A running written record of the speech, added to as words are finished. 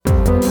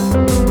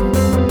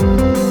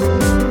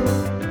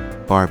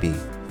Barbie,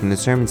 from the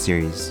sermon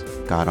series,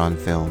 God on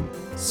Film,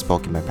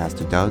 spoken by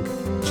Pastor Doug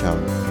Cho.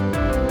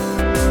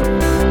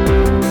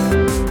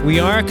 We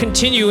are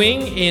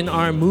continuing in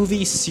our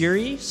movie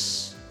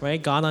series,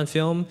 right? God on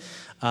Film.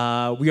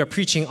 We are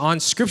preaching on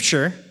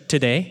Scripture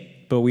today,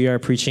 but we are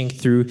preaching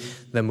through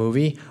the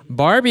movie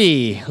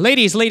Barbie.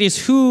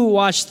 Ladies, who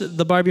watched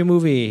the Barbie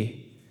movie?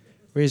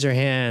 Raise your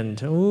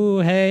hand. Ooh,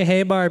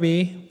 hey,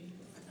 Barbie.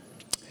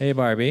 Hey,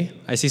 Barbie.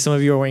 I see some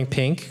of you are wearing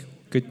pink.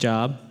 Good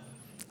job.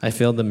 I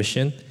failed the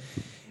mission.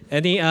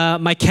 Any,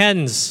 my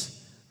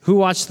Kens, who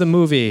watched the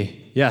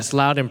movie? Yes,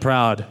 loud and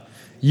proud.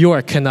 You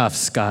are Knuff,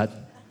 Scott.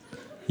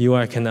 You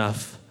are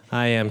Knuff.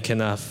 I am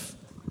Knuff.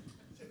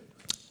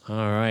 All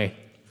right.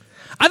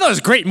 I thought it was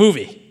a great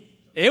movie.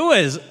 It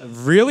was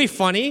really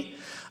funny.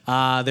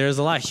 There's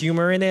a lot of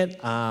humor in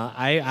it.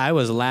 I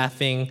was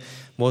laughing.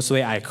 Most of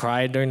the way I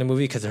cried during the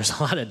movie because there's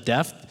a lot of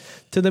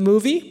depth to the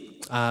movie.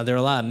 There are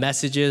a lot of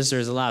messages.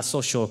 There's a lot of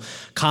social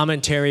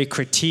commentary,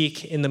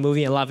 critique in the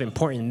movie, a lot of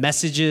important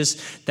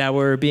messages that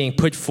were being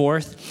put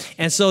forth.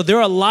 And so there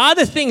are a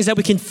lot of things that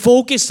we can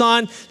focus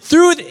on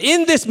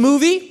in this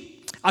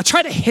movie. I'll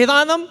try to hit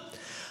on them,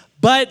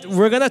 but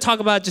we're going to talk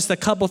about just a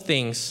couple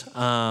things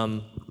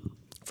for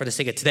the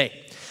sake of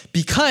today.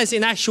 Because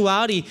in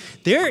actuality,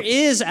 there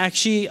is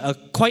actually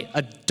quite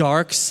a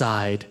dark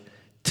side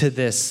to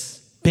this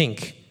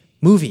pink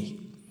movie.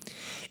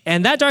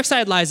 And that dark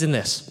side lies in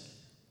this.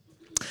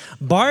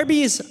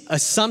 Barbie's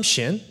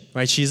assumption,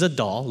 right, she's a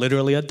doll,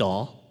 literally a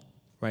doll,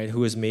 right, who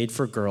was made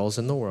for girls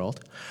in the world.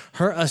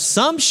 Her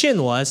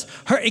assumption was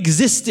her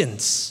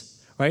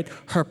existence, right,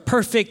 her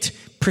perfect,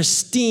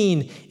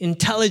 pristine,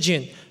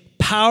 intelligent,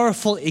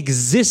 powerful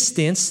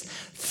existence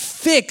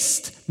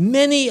fixed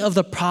many of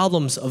the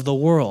problems of the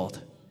world.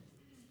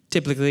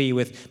 Typically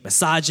with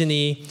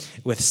misogyny,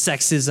 with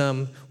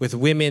sexism, with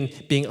women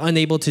being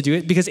unable to do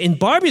it. Because in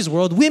Barbie's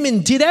world,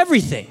 women did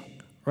everything,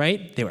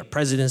 right? They were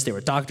presidents, they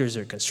were doctors,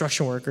 they were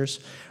construction workers,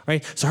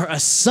 right? So her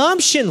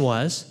assumption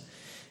was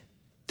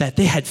that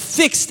they had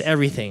fixed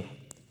everything.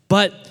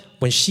 But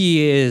when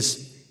she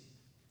is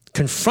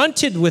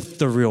confronted with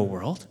the real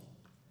world,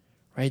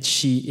 right,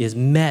 she is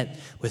met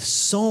with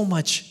so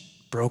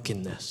much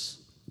brokenness.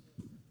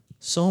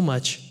 So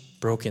much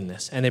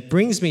brokenness. And it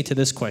brings me to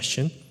this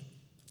question.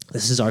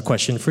 This is our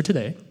question for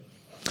today.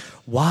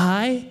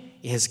 Why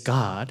is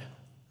God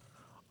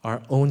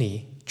our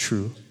only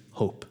true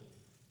hope?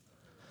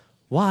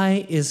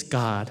 Why is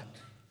God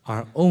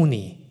our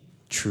only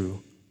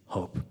true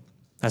hope?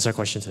 That's our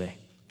question today.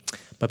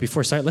 But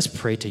before we start, let's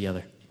pray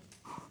together.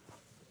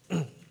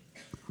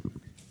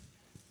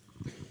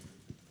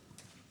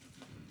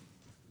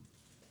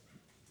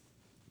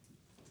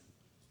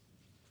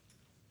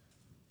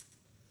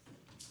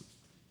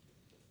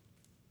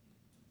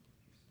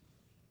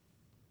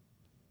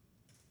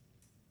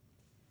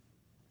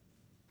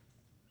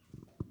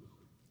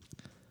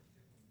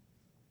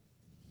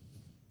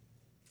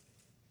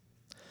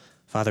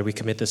 Father, we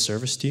commit this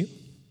service to you.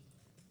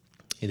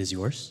 It is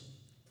yours.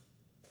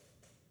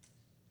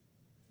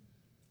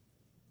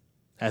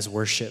 As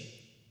worship,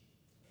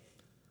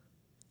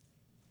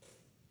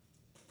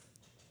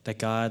 that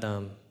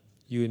God,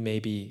 you may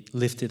be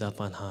lifted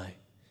up on high,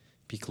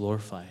 be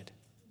glorified,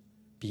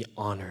 be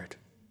honored,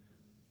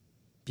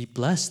 be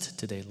blessed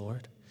today,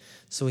 Lord.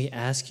 So we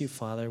ask you,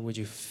 Father, would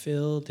you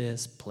fill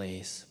this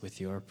place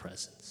with your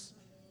presence?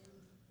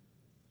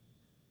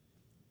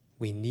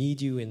 We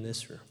need you in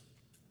this room.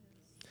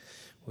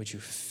 Would you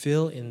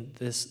fill in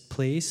this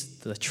place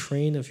the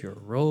train of your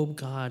robe,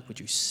 God?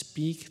 Would you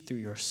speak through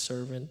your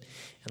servant?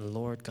 And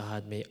Lord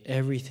God, may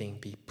everything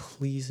be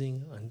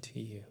pleasing unto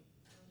you.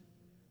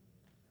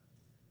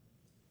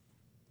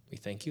 We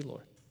thank you,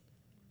 Lord.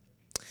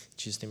 In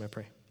Jesus' name I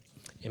pray.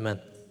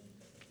 Amen.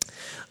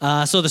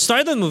 So the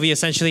start of the movie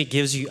essentially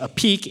gives you a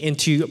peek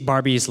into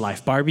Barbie's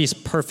life, Barbie's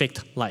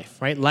perfect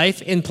life, right?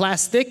 Life in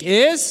plastic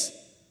is...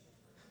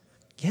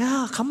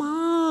 Yeah, come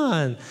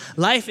on.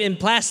 Life in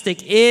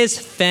plastic is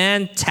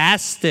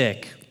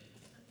fantastic,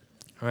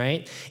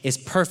 right? It's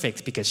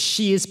perfect because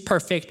she is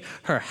perfect.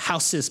 Her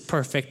house is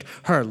perfect.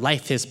 Her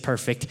life is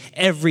perfect.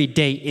 Every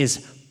day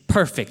is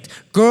perfect.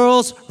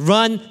 Girls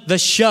run the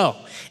show,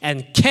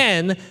 and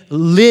Ken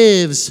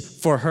lives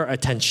for her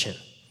attention,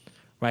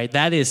 right?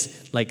 That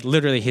is like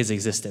literally his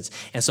existence.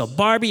 And so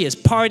Barbie is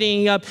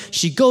partying up.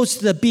 She goes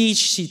to the beach.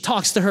 She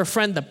talks to her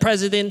friend, the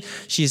president.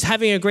 She's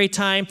having a great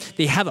time.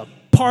 They have a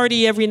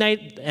party every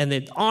night, and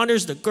it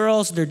honors the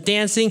girls. They're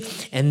dancing.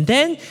 And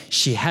then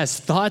she has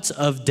thoughts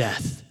of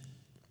death,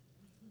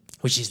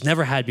 which she's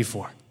never had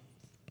before.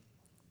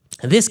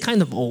 And this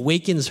kind of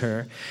awakens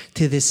her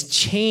to this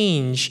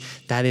change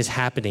that is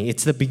happening.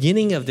 It's the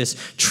beginning of this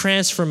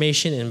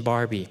transformation in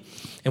Barbie.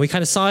 And we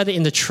kind of saw it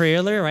in the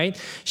trailer, right?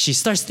 She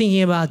starts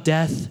thinking about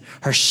death.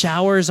 Her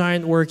showers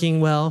aren't working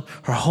well.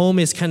 Her home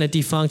is kind of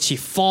defunct. She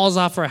falls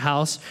off her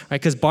house,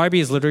 right? Because Barbie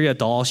is literally a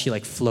doll. She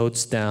like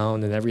floats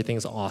down and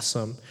everything's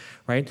awesome,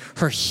 right?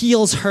 Her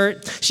heels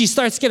hurt. She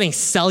starts getting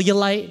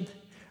cellulite,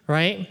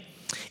 right?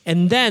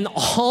 And then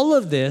all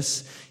of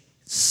this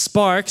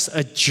sparks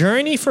a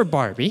journey for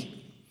Barbie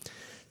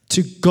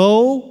to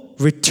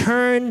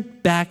return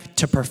back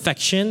to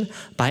perfection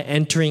by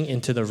entering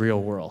into the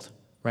real world,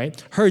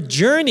 right? Her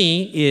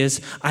journey is,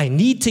 I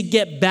need to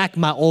get back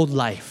my old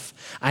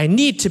life. I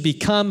need to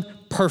become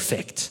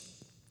perfect.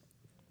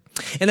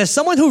 And as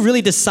someone who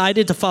really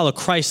decided to follow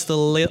Christ a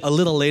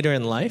little later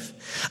in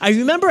life, I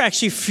remember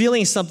actually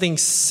feeling something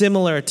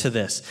similar to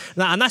this.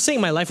 Now, I'm not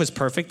saying my life was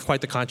perfect,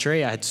 quite the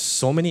contrary. I had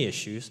so many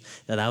issues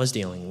that I was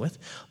dealing with.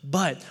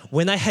 But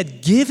when I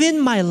had given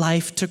my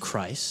life to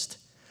Christ,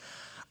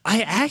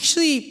 I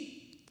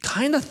actually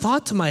kind of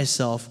thought to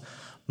myself,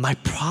 my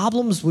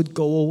problems would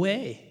go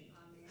away.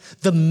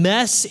 The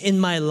mess in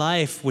my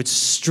life would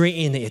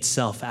straighten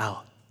itself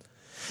out.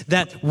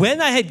 That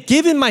when I had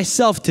given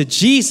myself to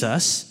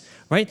Jesus,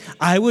 right,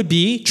 I would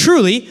be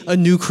truly a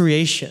new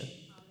creation.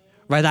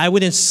 Right? I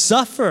wouldn't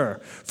suffer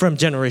from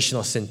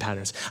generational sin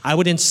patterns. I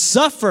wouldn't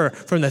suffer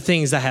from the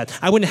things I had.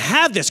 I wouldn't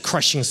have this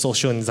crushing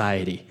social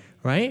anxiety,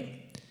 right?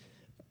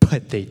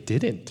 But they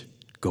didn't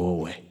go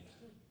away.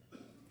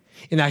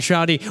 In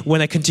actuality,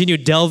 when I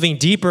continued delving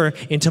deeper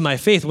into my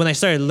faith, when I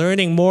started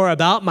learning more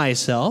about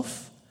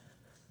myself,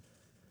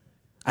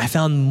 I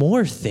found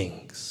more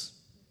things.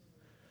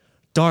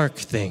 Dark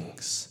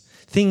things.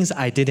 Things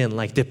I didn't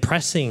like.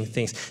 Depressing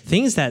things.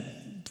 Things that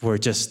were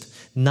just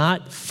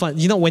not fun.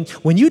 You know,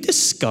 when you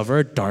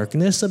discover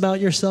darkness about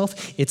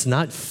yourself, it's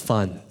not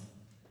fun.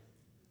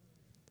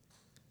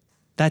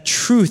 That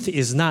truth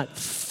is not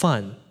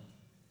fun.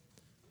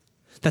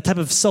 That type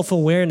of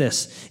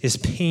self-awareness is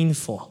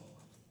painful.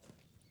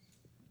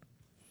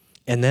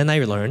 And then I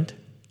learned,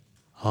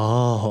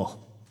 I'm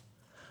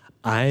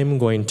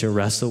going to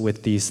wrestle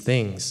with these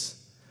things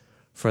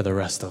for the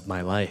rest of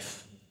my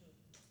life.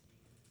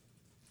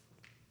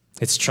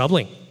 It's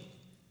troubling.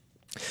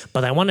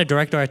 But I want to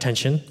direct our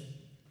attention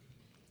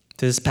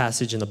to this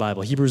passage in the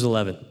Bible, Hebrews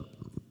 11.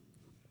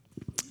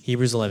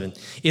 Hebrews 11.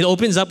 It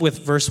opens up with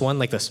verse 1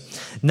 like this.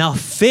 Now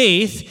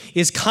faith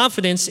is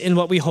confidence in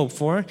what we hope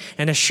for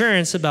and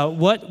assurance about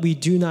what we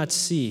do not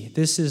see.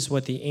 This is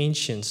what the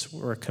ancients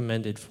were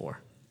commended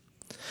for.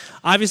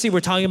 Obviously, we're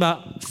talking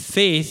about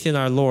faith in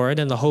our Lord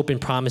and the hope and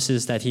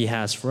promises that He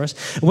has for us.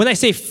 When I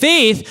say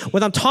faith,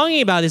 what I'm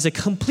talking about is a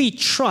complete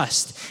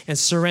trust and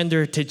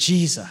surrender to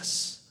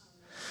Jesus.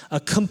 A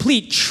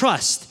complete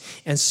trust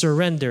and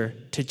surrender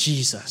to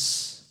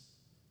Jesus.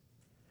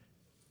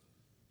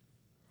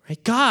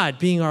 Right? God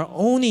being our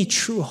only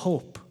true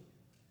hope.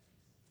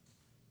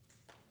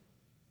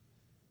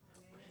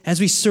 As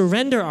we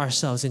surrender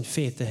ourselves in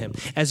faith to Him,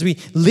 as we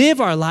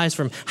live our lives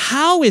for Him,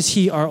 how is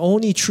He our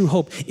only true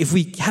hope if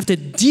we have to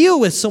deal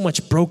with so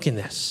much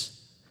brokenness?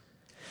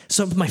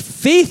 So my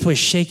faith was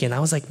shaken. I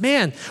was like,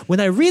 man, when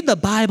I read the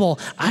Bible,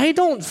 I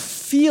don't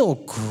feel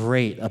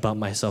great about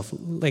myself.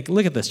 Like,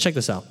 look at this. Check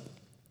this out.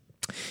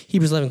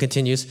 Hebrews 11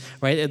 continues,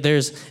 right?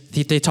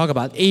 They talk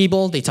about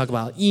Abel, they talk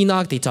about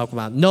Enoch, they talk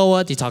about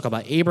Noah, they talk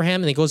about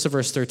Abraham, and it goes to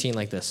verse 13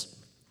 like this.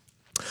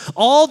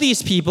 All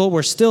these people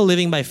were still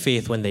living by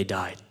faith when they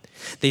died.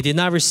 They did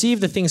not receive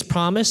the things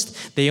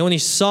promised. They only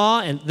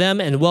saw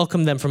them and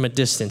welcomed them from a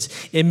distance,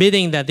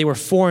 admitting that they were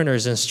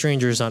foreigners and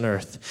strangers on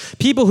earth.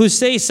 People who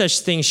say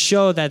such things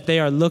show that they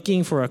are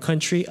looking for a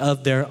country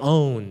of their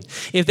own.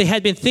 If they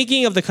had been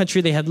thinking of the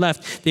country they had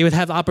left, they would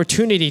have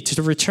opportunity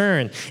to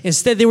return.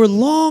 Instead, they were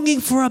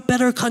longing for a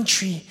better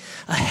country,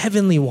 a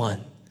heavenly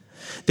one.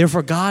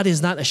 Therefore, God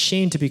is not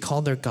ashamed to be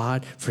called their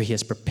God, for He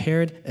has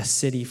prepared a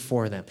city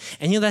for them.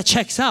 And that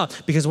checks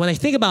out, because when I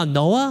think about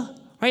Noah,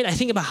 right, I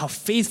think about how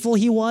faithful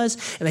he was,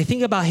 and I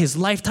think about his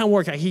lifetime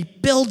work. He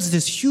builds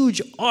this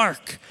huge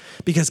ark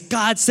because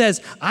God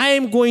says, I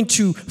am going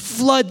to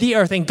flood the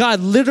earth, and God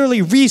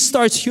literally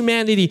restarts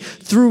humanity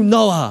through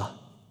Noah.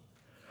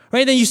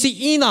 Right, then you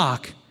see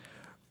Enoch.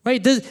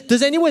 Right,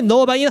 does anyone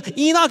know about Enoch?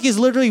 Enoch is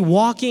literally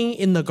walking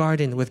in the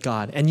garden with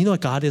God. And you know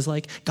what God is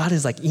like? God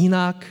is like,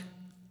 Enoch,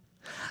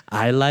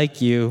 I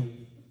like you.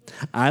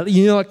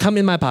 You know what? Come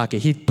in my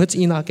pocket. He puts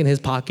Enoch in his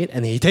pocket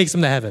and he takes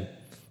him to heaven.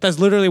 That's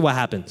literally what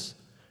happens.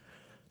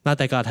 Not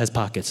that God has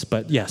pockets,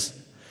 but yes.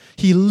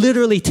 He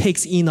literally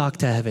takes Enoch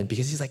to heaven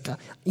because he's like,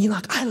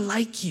 Enoch, I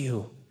like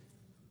you.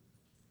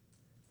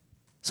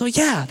 So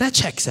yeah, that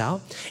checks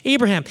out.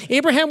 Abraham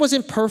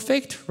wasn't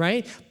perfect,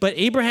 right? But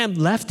Abraham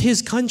left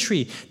his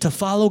country to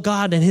follow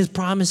God and His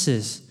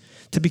promises,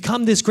 to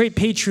become this great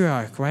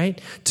patriarch, right?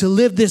 To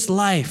live this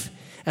life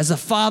as a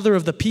father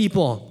of the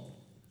people.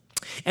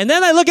 And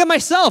then I look at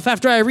myself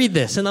after I read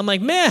this, and I'm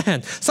like,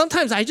 man,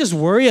 sometimes I just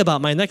worry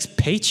about my next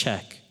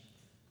paycheck.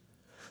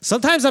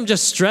 Sometimes I'm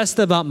just stressed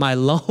about my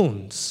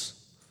loans.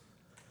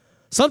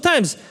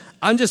 Sometimes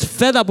I'm just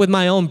fed up with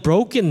my own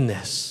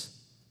brokenness.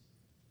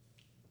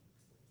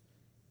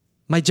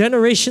 My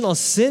generational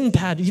sin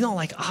pattern,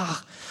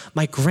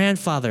 my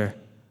grandfather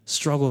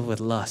struggled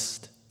with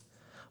lust.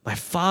 My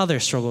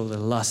father struggled with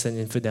lust and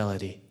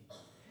infidelity.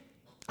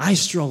 I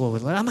struggle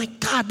with it. I'm like,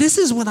 God, this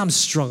is what I'm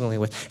struggling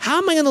with. How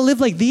am I going to live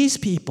like these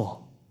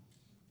people?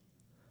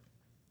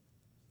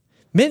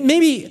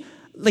 Maybe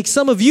like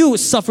some of you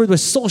suffered with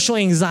social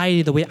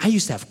anxiety the way I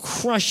used to have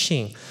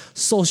crushing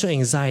social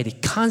anxiety,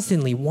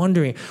 constantly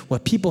wondering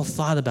what people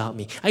thought about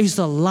me. I used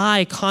to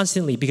lie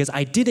constantly because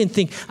I didn't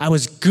think I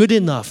was good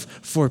enough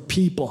for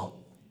people.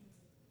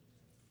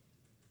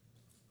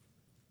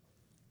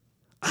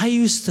 I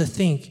used to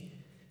think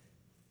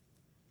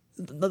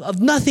of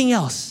nothing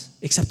else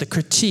except the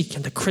critique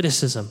and the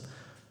criticism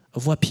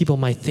of what people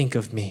might think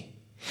of me.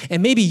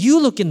 And maybe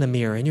you look in the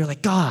mirror and you're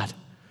like, God,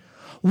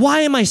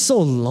 why am I so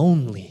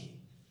lonely?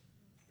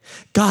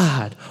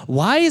 God,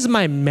 why is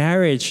my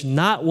marriage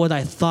not what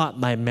I thought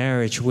my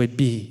marriage would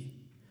be?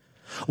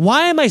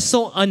 Why am I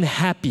so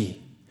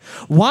unhappy?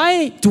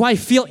 Why do I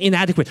feel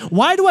inadequate?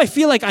 Why do I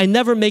feel like I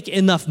never make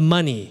enough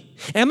money?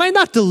 Am I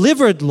not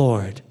delivered,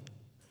 Lord?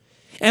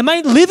 Am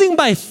I living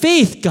by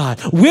faith, God?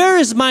 Where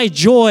is my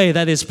joy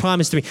that is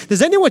promised to me?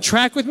 Does anyone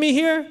track with me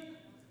here?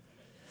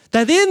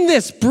 That in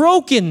this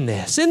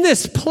brokenness, in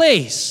this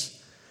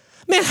place,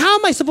 man, how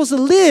am I supposed to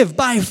live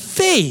by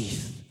faith?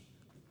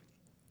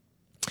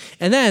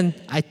 And then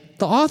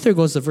the author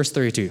goes to verse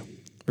 32.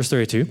 Verse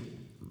 32.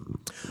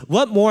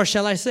 What more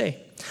shall I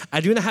say?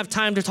 I do not have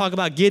time to talk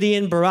about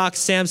Gideon, Barak,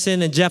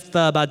 Samson, and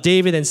Jephthah, about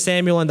David and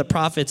Samuel and the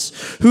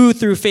prophets, who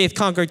through faith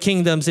conquered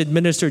kingdoms,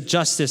 administered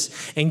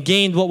justice, and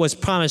gained what was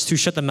promised, who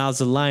shut the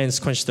mouths of lions,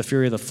 quenched the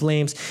fury of the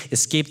flames,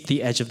 escaped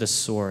the edge of the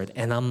sword.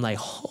 And I'm like,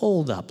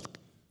 hold up,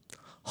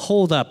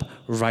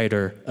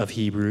 writer of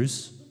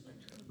Hebrews.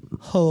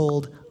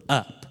 Hold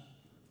up.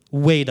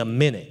 Wait a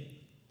minute.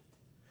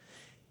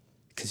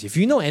 Because if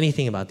you know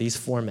anything about these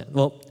four men,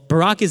 well,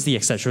 Barak is the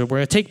exception. We're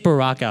going to take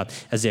Barak out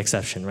as the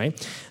exception,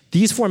 right?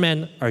 These four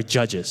men are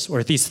judges,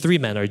 or these three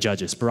men are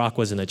judges. Barak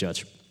wasn't a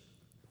judge.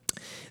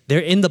 They're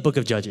in the book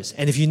of Judges.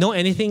 And if you know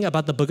anything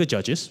about the book of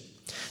Judges,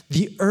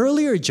 the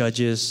earlier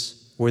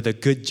judges were the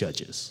good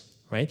judges,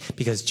 right?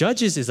 Because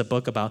Judges is a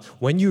book about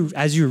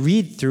as you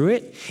read through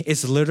it,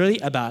 it's literally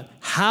about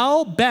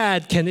how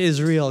bad can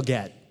Israel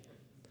get?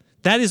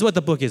 That is what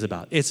the book is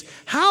about. It's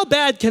how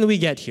bad can we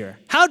get here?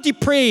 How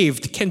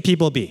depraved can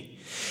people be?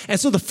 And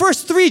so the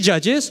first three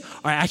judges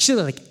are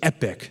actually like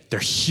epic. They're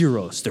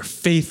heroes. They're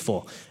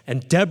faithful.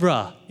 And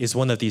Deborah is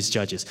one of these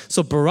judges.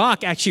 So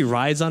Barak actually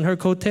rides on her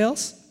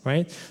coattails,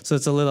 right? So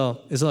it's a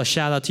little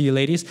shout out to you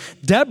ladies.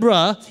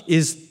 Deborah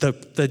is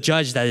the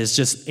judge that is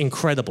just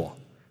incredible,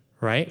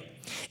 right?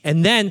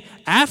 And then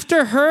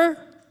after her,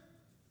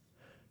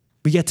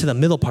 we get to the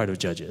middle part of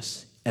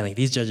Judges. And like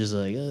these judges are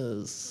like,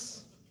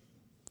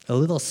 a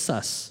little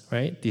sus,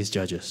 right? These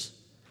judges.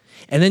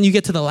 And then you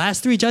get to the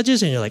last three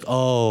judges and you're like,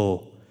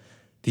 oh,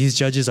 these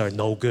judges are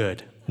no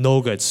good.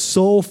 No good.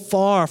 So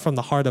far from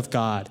the heart of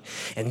God.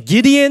 And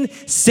Gideon,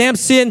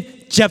 Samson,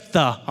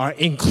 Jephthah are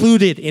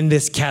included in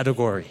this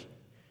category.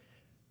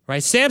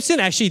 Right? Samson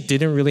actually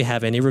didn't really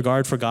have any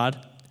regard for God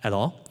at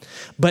all.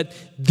 But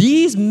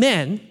these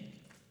men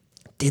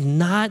did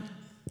not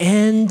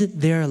end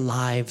their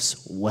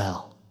lives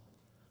well.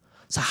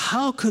 So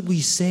how could we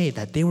say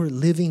that they were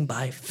living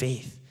by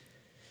faith?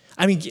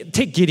 I mean,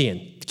 take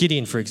Gideon.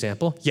 Gideon, for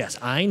example. Yes,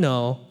 I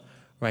know,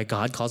 right?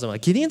 God calls him,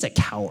 like, Gideon's a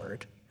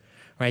coward,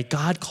 right?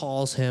 God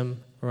calls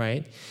him,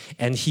 right?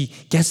 And he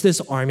gets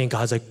this army, and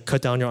God's like,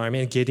 cut down your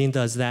army, and Gideon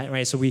does that,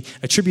 right? So we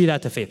attribute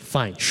that to faith.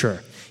 Fine, sure.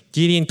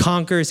 Gideon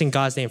conquers in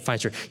God's name, fine,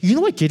 sure. You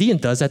know what Gideon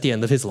does at the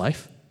end of his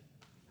life?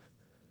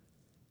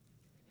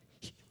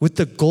 With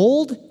the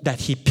gold that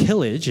he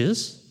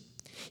pillages,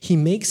 he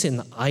makes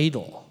an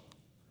idol.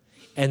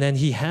 And then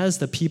he has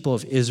the people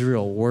of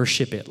Israel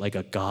worship it like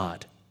a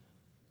god.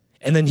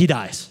 And then he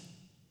dies.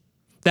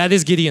 That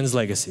is Gideon's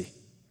legacy.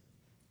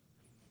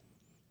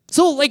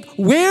 So, like,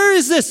 where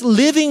is this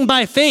living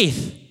by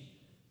faith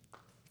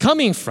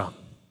coming from?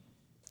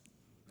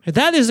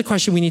 That is the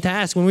question we need to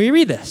ask when we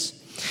read this.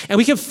 And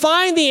we can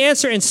find the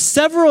answer in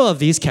several of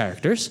these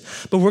characters,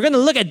 but we're going to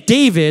look at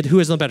David, who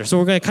is no better. So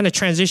we're going to kind of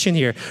transition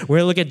here. We're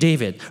going to look at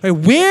David. Right,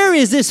 where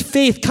is this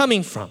faith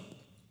coming from?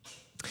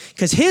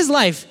 Because his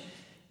life,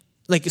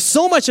 like,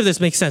 so much of this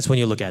makes sense when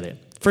you look at it.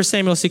 1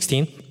 Samuel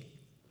 16.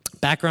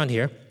 Background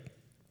here.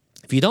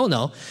 If you don't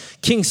know,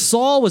 King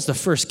Saul was the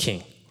first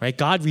king, right?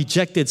 God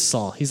rejected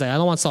Saul. He's like, I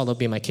don't want Saul to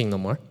be my king no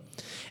more.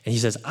 And he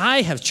says,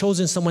 I have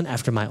chosen someone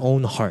after my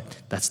own heart.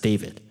 That's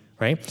David,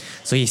 right?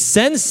 So he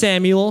sends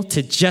Samuel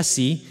to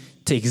Jesse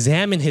to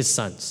examine his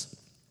sons,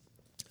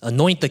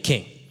 anoint the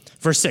king.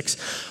 Verse 6.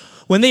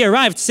 When they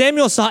arrived,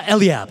 Samuel saw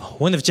Eliab,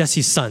 one of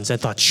Jesse's sons,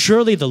 and thought,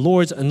 surely the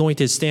Lord's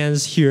anointed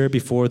stands here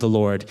before the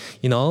Lord.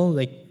 You know,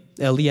 like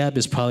Eliab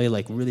is probably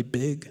like really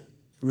big,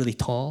 really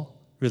tall,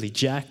 really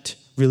jacked,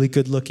 really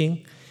good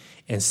looking.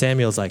 And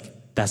Samuel's like,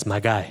 that's my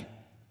guy.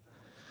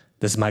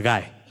 This is my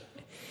guy.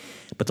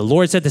 But the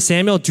Lord said to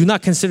Samuel, do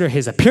not consider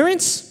his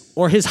appearance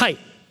or his height,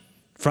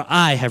 for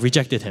I have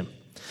rejected him.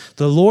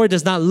 The Lord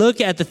does not look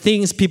at the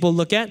things people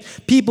look at.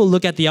 People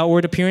look at the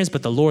outward appearance,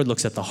 but the Lord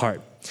looks at the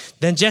heart.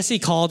 Then Jesse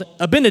called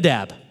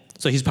Abinadab.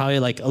 So he's probably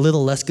like a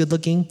little less good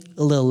looking,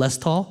 a little less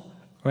tall,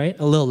 right?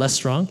 A little less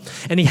strong.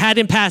 And he had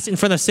him pass in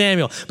front of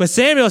Samuel. But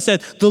Samuel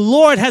said, the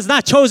Lord has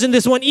not chosen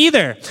this one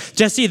either.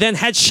 Jesse then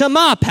had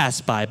Shammah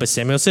pass by. But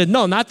Samuel said,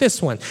 no, not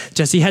this one.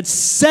 Jesse had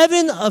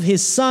 7 of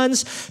his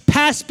sons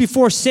pass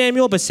before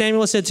Samuel. But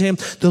Samuel said to him,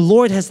 the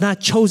Lord has not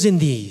chosen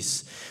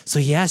these. So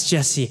he asked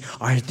Jesse,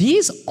 are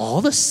these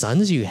all the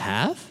sons you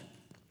have?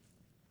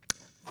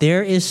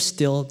 There is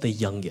still the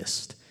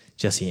youngest,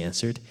 Jesse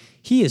answered.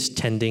 He is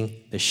tending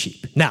the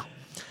sheep. Now,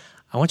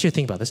 I want you to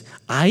think about this.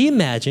 I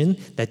imagine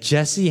that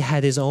Jesse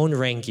had his own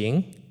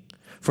ranking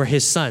for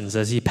his sons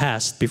as he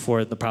passed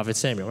before the prophet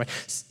Samuel,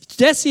 right?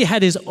 Jesse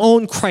had his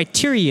own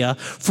criteria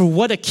for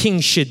what a king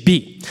should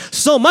be.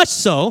 So much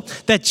so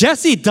that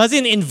Jesse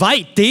doesn't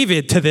invite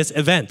David to this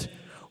event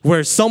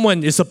where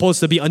someone is supposed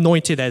to be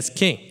anointed as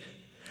king.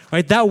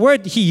 Right? That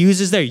word he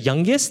uses there,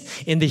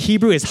 youngest, in the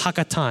Hebrew is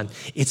hakatan.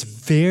 It's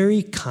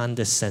very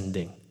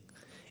condescending.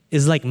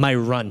 It's like my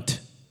runt,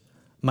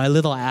 my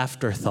little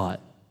afterthought.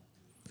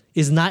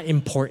 Is not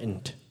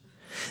important.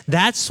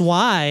 That's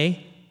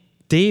why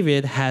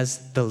David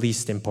has the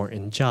least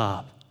important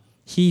job.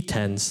 He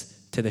tends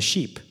to the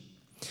sheep.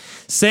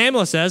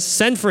 Samuel says,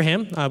 send for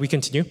him. We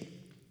continue.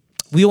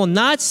 We will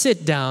not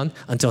sit down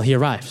until he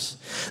arrives.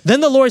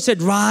 Then the Lord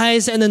said,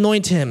 rise and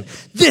anoint him.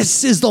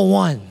 This is the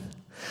one.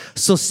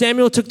 So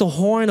Samuel took the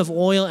horn of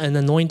oil and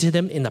anointed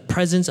him in the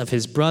presence of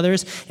his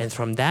brothers. And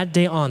from that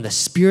day on, the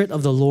Spirit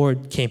of the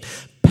Lord came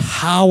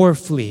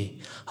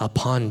powerfully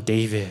upon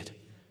David.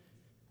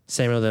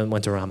 Samuel then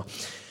went to Ramah.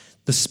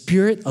 The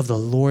Spirit of the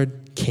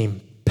Lord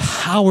came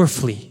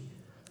powerfully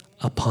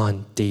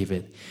upon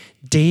David.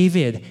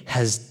 David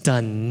has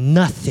done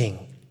nothing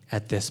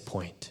at this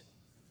point.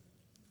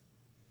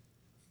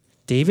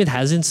 David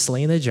hasn't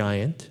slain a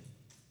giant.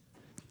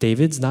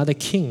 David's not a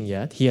king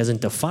yet. He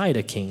hasn't defied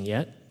a king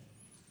yet.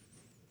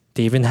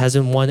 David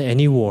hasn't won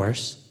any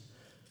wars.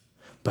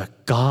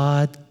 But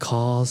God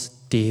calls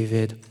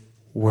David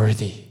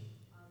worthy.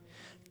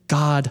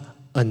 God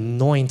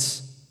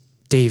anoints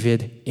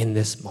David in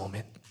this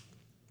moment.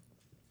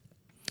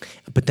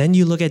 But then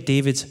you look at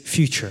David's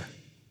future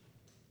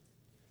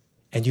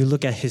and you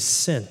look at his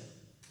sin.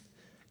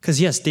 Because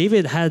yes,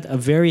 David had a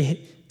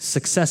very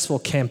successful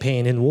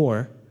campaign in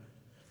war,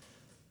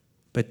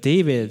 but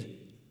David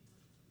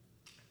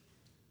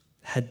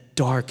had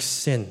dark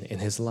sin in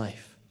his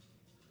life.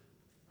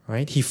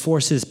 Right? He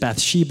forces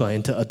Bathsheba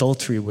into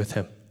adultery with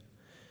him.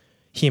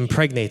 He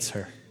impregnates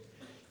her.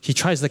 He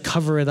tries to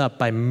cover it up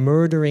by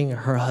murdering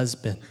her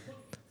husband.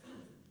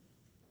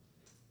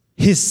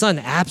 His son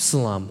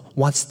Absalom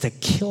wants to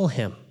kill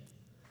him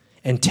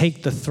and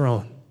take the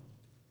throne.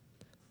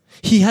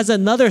 He has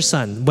another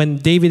son when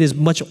David is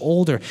much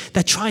older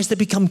that tries to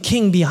become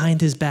king behind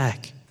his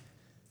back.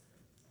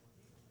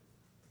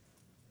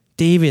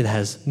 David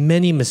has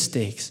many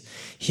mistakes.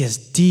 He has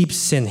deep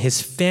sin.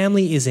 His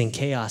family is in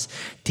chaos.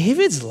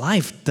 David's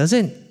life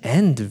doesn't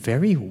end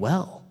very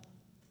well.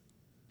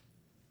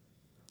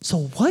 So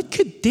what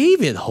could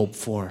David hope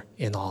for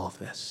in all of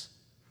this?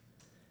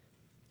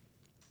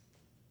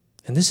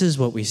 And this is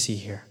what we see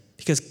here.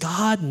 Because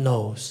God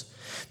knows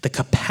the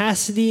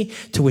capacity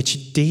to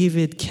which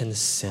David can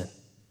sin.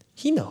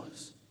 He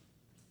knows.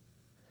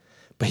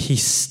 But he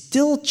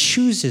still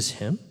chooses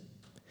him.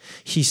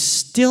 He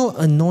still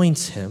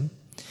anoints him.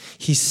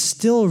 He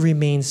still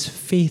remains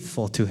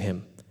faithful to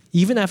him.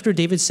 Even after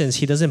David sins,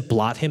 he doesn't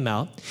blot him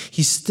out.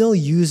 He still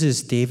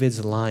uses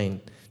David's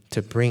line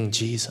to bring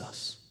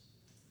Jesus.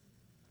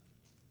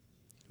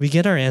 We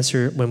get our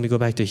answer when we go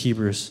back to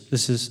Hebrews.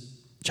 This is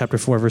chapter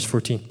 4, verse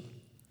 14.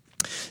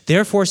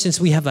 Therefore, since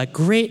we have a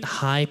great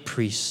high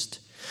priest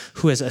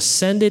who has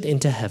ascended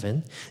into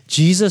heaven,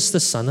 Jesus, the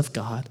Son of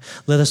God,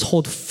 let us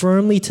hold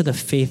firmly to the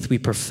faith we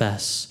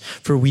profess.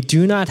 For we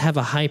do not have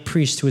a high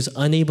priest who is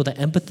unable to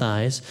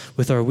empathize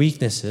with our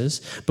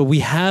weaknesses, but we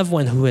have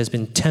one who has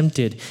been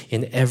tempted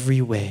in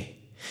every way,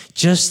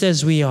 just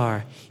as we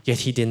are, yet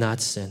he did not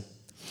sin.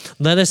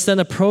 Let us then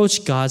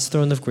approach God's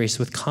throne of grace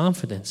with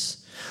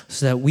confidence,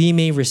 so that we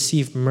may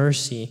receive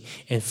mercy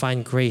and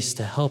find grace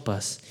to help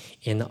us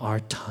in our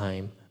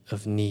time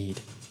of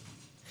need.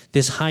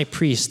 This high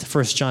priest,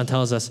 1 John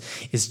tells us,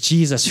 is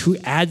Jesus, who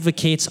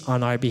advocates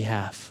on our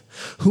behalf,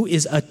 who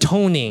is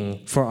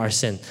atoning for our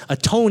sin.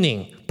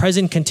 Atoning,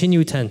 present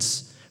continuous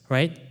tense,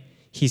 right?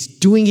 He's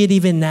doing it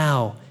even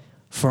now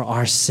for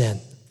our sin.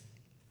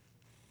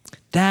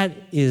 That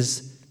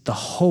is the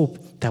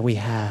hope that we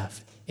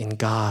have in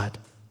God.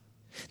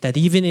 That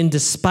even in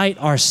despite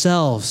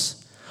ourselves,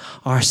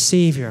 our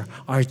Savior,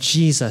 our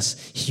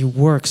Jesus, he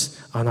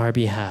works on our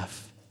behalf.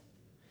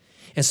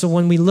 And so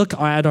when we look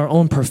at our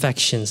own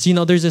perfections,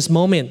 there's this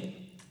moment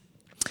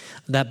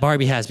that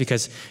Barbie has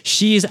because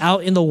she's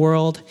out in the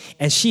world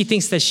and she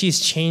thinks that she's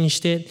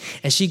changed it.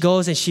 And she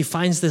goes and she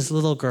finds this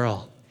little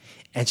girl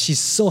and she's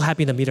so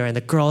happy to meet her. And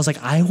the girl is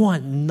like, I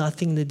want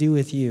nothing to do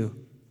with you.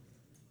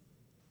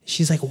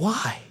 She's like,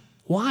 why?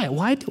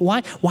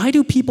 Why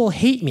do people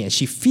hate me? And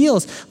she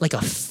feels like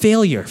a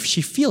failure.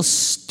 She feels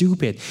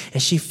stupid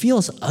and she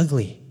feels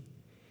ugly.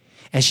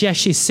 And she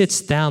actually sits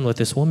down with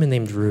this woman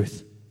named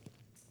Ruth.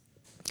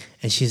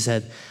 And she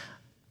said,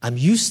 I'm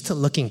used to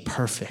looking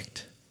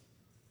perfect,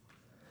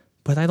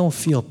 but I don't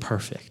feel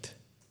perfect.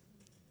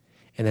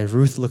 And then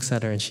Ruth looks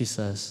at her and she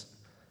says,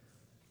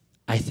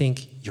 I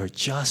think you're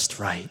just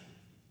right.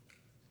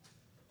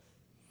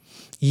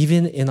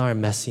 Even in our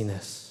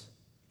messiness,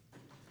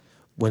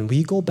 when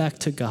we go back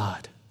to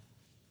God,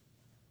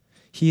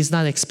 He's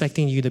not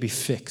expecting you to be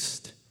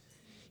fixed.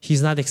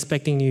 He's not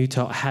expecting you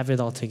to have it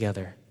all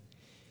together.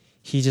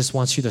 He just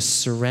wants you to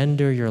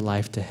surrender your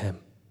life to Him.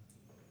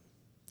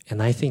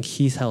 And I think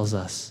He tells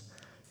us,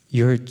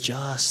 you're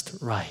just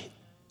right.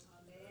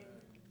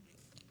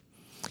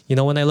 You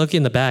know, when I look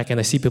in the back and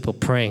I see people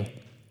praying,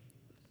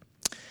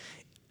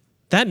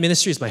 that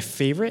ministry is my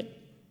favorite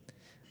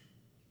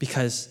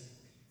because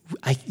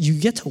you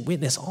get to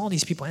witness all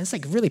these people. And it's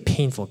like really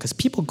painful because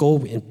people go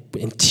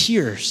in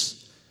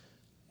tears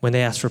when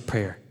they ask for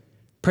prayer.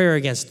 Prayer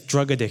against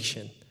drug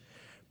addiction,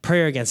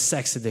 prayer against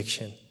sex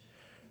addiction,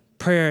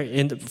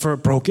 prayer for a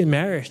broken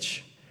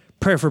marriage,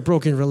 prayer for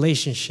broken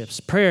relationships,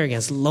 prayer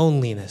against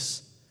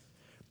loneliness,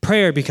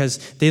 prayer because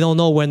they don't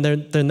know when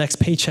their next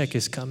paycheck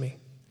is coming.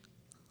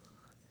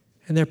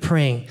 And they're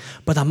praying.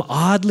 But I'm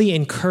oddly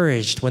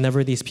encouraged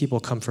whenever these people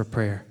come for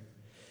prayer.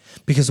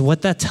 Because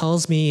what that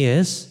tells me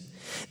is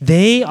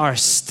they are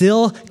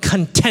still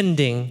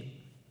contending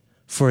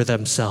for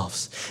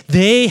themselves.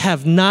 They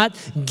have not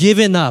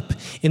given up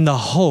in the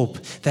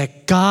hope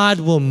that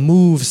God will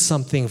move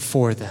something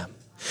for them.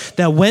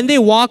 That when they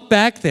walk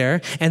back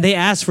there and they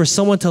ask for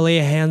someone to lay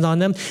a hand on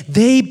them,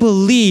 they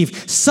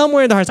believe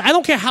somewhere in their hearts, I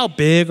don't care how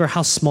big or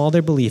how small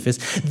their belief is,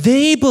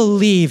 they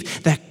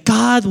believe that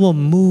God will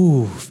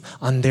move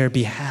on their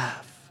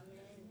behalf.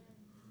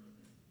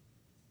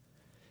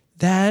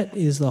 That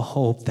is the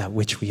hope that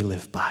which we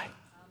live by.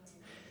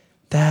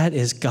 That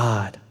is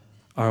God,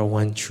 our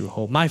one true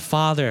hope. My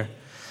father's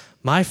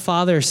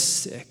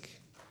sick.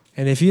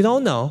 And if you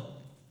don't know,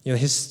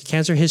 his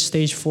cancer hit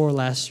stage 4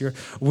 last year.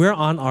 We're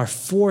on our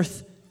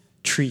 4th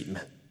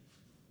treatment.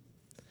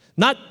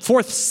 Not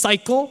 4th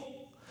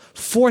cycle,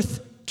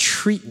 4th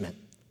treatment,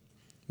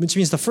 which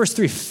means the first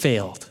 3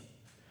 failed.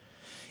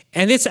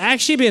 And it's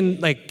actually been,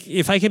 like,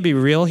 if I can be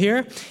real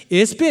here,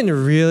 it's been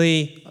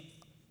really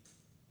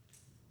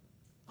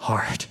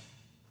hard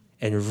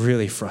and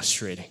really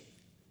frustrating.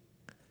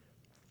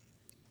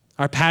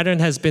 Our pattern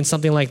has been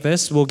something like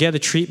this. We'll get a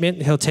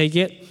treatment, he'll take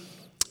it,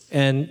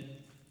 and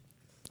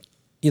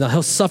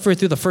he'll suffer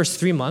through the first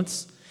 3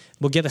 months.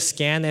 We'll get a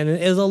scan, and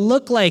it'll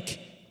look like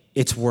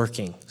it's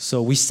working.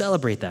 So we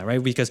celebrate that,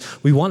 right? Because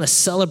we want to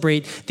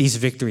celebrate these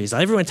victories.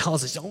 Everyone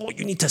tells us,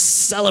 you need to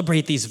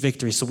celebrate these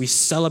victories. So we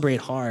celebrate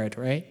hard,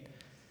 right?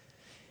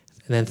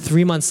 And then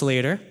 3 months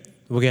later,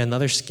 we'll get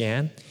another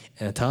scan,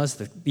 and it tells us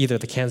that either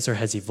the cancer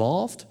has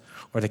evolved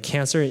or the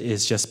cancer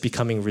is just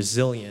becoming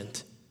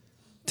resilient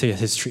to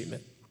his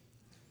treatment.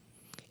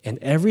 And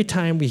every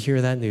time we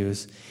hear that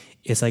news,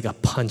 it's like a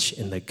punch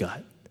in the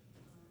gut.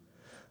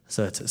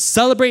 So it's a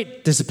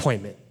celebrate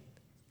disappointment.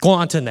 Go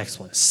on to the next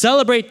one.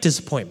 Celebrate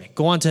disappointment.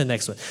 Go on to the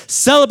next one.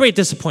 Celebrate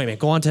disappointment.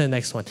 Go on to the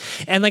next one.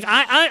 And like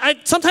I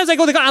sometimes I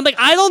go to God, I'm like,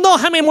 I don't know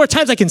how many more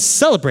times I can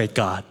celebrate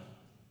God.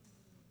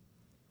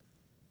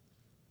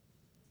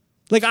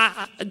 Like,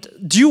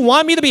 do you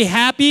want me to be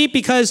happy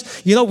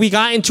because, we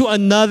got into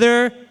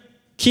another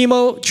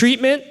chemo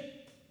treatment?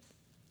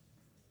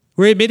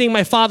 We're admitting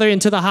my father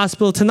into the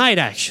hospital tonight,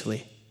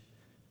 actually.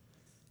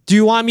 Do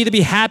you want me to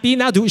be happy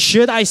now?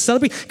 Should I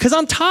celebrate? Because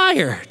I'm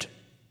tired.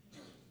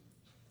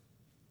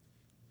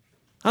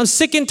 I'm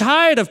sick and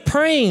tired of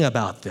praying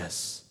about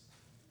this.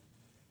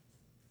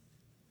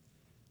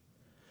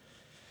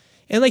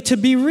 And to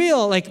be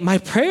real, my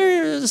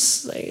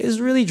prayers is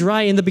really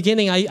dry. In the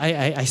beginning,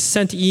 I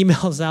sent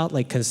emails out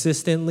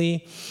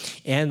consistently.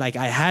 And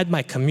I had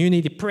my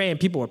community pray, and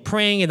people were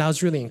praying, and I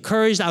was really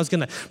encouraged. I was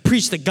going to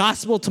preach the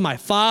gospel to my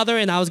father,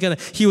 and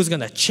he was going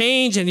to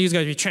change, and he was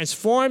going to be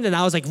transformed. And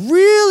I was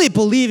really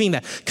believing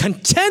that,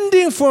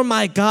 contending for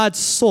my God's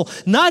soul,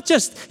 not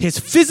just his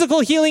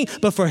physical healing,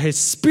 but for his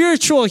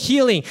spiritual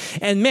healing.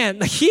 And man,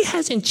 he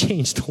hasn't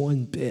changed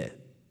one bit.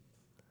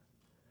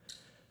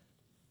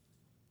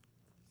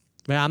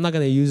 Man, I'm not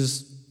going to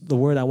use the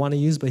word I want to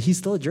use, but he's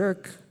still a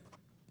jerk.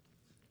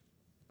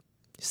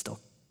 He still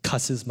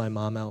cusses my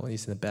mom out when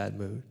he's in a bad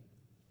mood.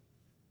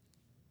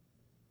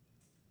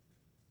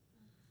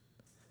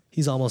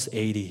 He's almost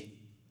 80.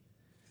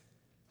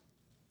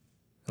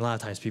 A lot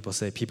of times people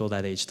say people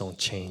that age don't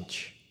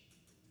change.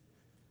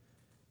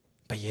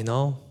 But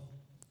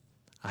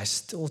I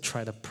still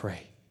try to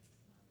pray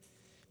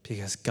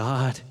because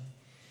God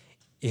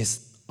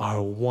is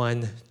our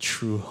one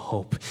true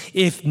hope.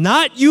 If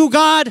not you,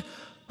 God,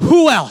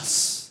 who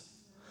else?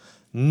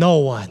 No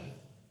one.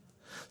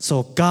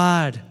 So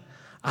God,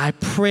 I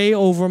pray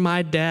over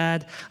my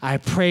dad. I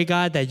pray,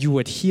 God, that you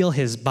would heal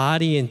his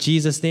body in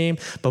Jesus' name.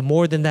 But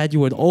more than that, you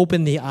would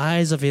open the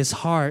eyes of his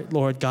heart,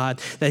 Lord God,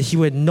 that he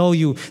would know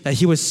you, that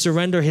he would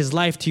surrender his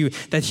life to you,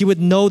 that he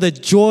would know the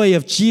joy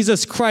of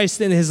Jesus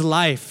Christ in his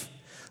life.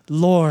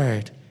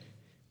 Lord,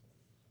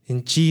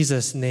 in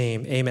Jesus'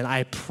 name, amen.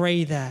 I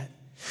pray that.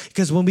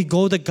 Because when we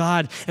go to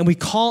God and we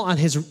call on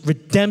his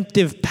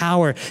redemptive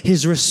power,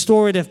 his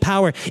restorative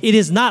power, it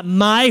is not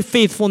my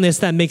faithfulness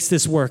that makes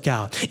this work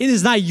out. It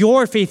is not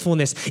your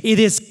faithfulness. It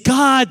is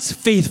God's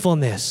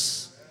faithfulness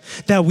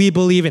that we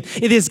believe in.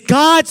 It is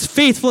God's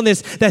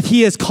faithfulness that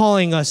he is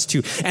calling us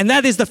to. And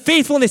that is the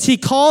faithfulness he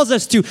calls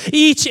us to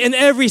each and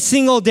every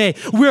single day.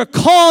 We're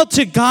called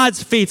to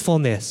God's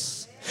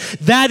faithfulness.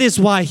 That is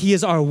why he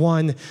is our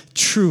one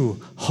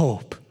true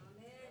hope.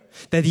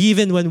 That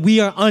even when we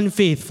are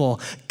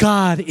unfaithful,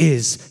 God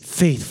is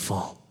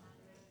faithful.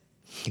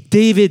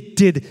 David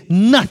did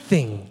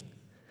nothing,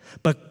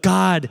 but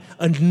God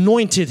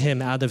anointed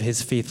him out of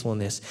his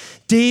faithfulness.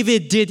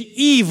 David did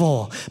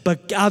evil,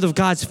 but out of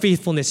God's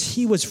faithfulness,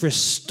 he was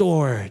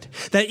restored.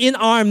 That in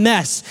our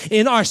mess,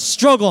 in our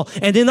struggle,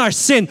 and in our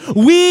sin,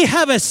 we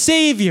have a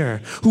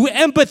Savior who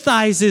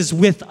empathizes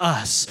with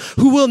us,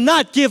 who will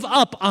not give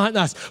up on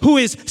us, who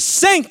is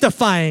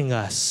sanctifying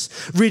us,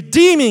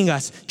 redeeming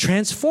us,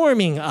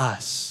 transforming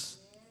us.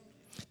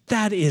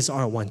 That is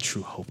our one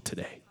true hope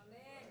today.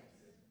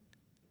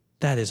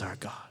 That is our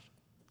God.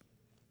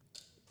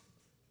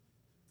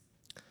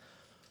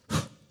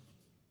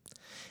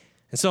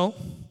 And so,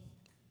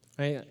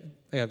 I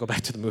gotta go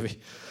back to the movie.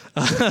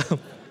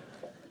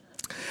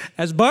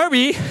 As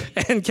Barbie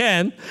and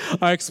Ken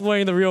are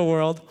exploring the real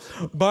world,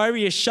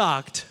 Barbie is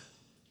shocked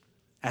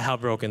at how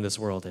broken this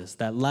world is,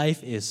 that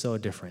life is so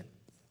different.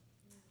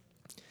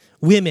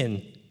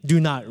 Women do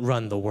not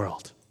run the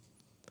world.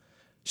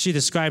 She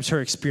describes her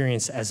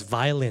experience as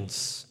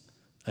violence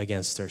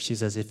against her. She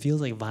says, it feels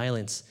like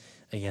violence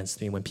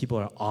against me when people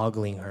are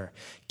ogling her,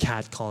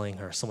 catcalling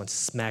her, someone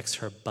smacks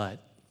her butt.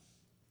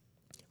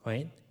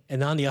 Right?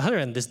 And on the other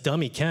end, this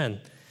dummy Ken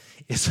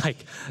is like,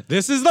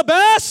 this is the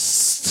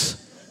best,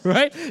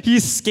 right?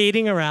 He's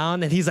skating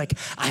around and he's like,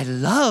 I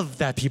love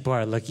that people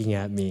are looking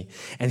at me.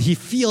 And he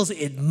feels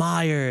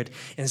admired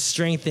and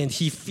strengthened.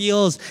 He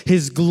feels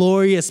his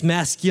glorious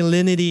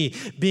masculinity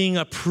being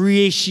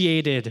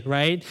appreciated,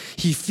 right?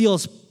 He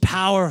feels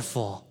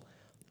powerful.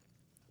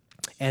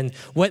 And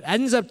what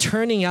ends up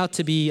turning out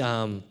to be,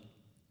 I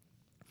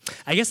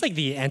guess like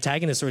the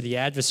antagonist or the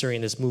adversary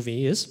in this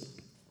movie is,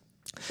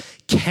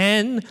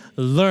 Ken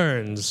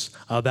learns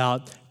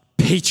about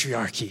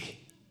patriarchy.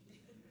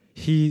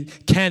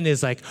 Ken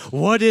is like,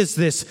 what is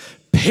this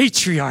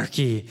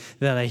patriarchy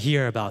that I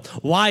hear about?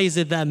 Why is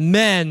it that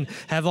men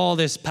have all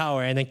this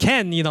power? And then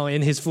Ken,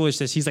 in his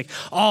foolishness, he's like,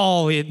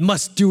 oh, it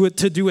must do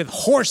with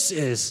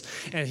horses.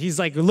 And he's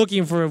like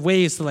looking for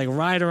ways to like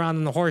ride around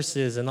on the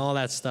horses and all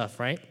that stuff,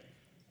 right?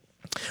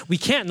 We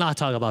can't not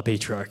talk about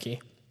patriarchy.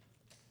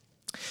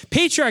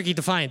 Patriarchy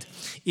defined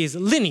is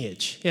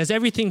lineage. It has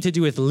everything to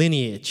do with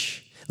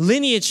lineage.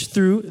 Lineage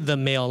through the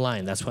male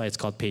line. That's why it's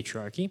called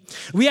patriarchy.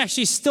 We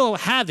actually still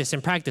have this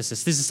and practice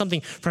this. This is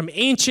something from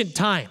ancient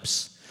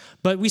times.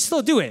 But we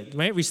still do it,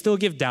 right? We still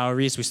give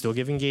dowries. We still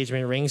give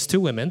engagement rings to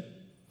women.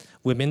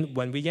 Women,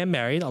 when we get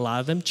married, a lot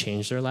of them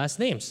change their last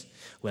names.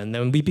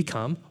 Then we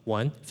become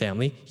one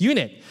family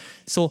unit.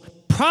 So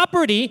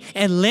property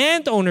and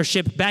land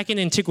ownership back in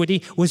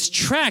antiquity was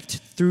tracked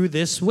through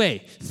this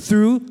way,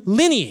 through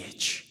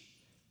lineage.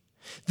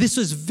 This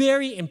was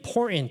very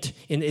important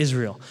in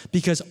Israel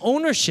because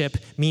ownership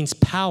means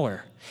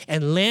power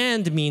and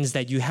land means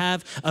that you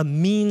have a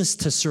means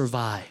to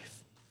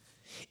survive.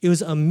 It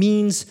was a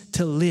means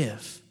to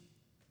live.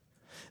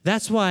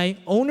 That's why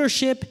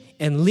ownership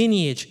and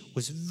lineage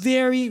was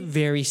very,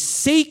 very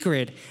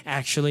sacred,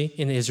 actually,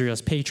 in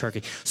Israel's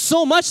patriarchy.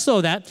 So much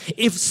so that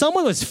if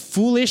someone was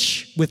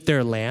foolish with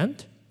their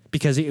land,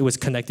 because it was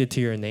connected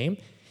to your name,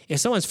 if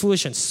someone's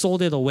foolish and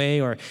sold it away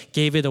or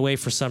gave it away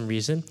for some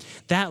reason,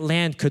 that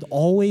land could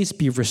always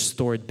be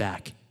restored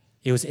back.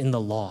 It was in the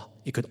law.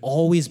 It could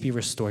always be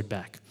restored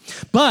back.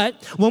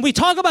 But when we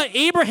talk about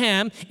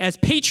Abraham as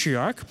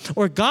patriarch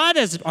or God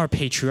as our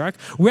patriarch,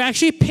 we're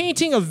actually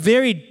painting a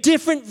very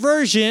different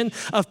version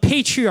of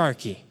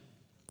patriarchy.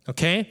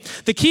 Okay?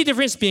 The key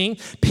difference being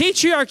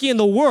patriarchy in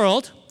the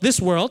world,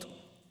 this world,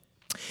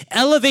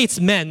 elevates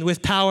men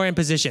with power and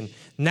position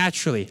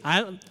naturally.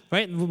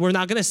 Right? We're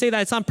not going to say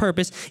that it's on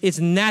purpose. It's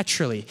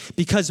naturally.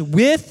 Because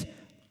with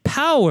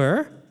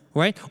power,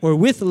 right, or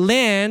with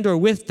land or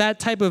with that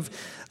type of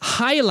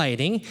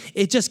highlighting,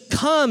 it just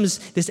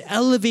comes this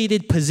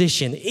elevated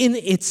position in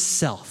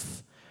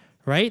itself,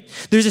 right?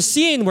 There's a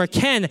scene where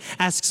Ken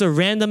asks a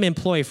random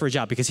employee for a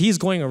job because he's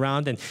going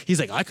around and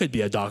he's like, I could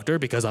be a doctor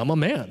because I'm a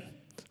man,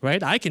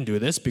 right? I can do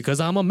this because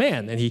I'm a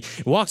man. And he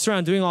walks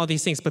around doing all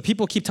these things, but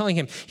people keep telling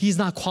him he's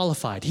not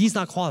qualified. He's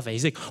not qualified.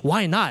 He's like,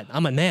 why not?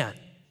 I'm a man.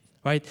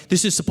 Right?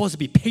 This is supposed to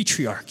be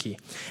patriarchy.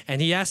 And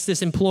he asks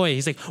this employee,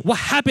 he's like, what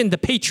happened to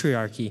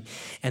patriarchy?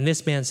 And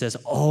this man says,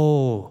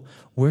 oh,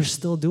 we're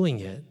still doing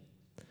it.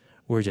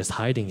 We're just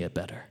hiding it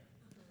better.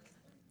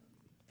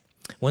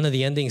 One of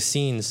the ending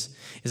scenes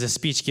is a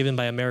speech given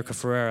by America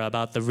Ferrera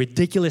about the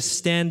ridiculous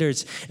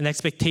standards and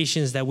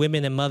expectations that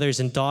women and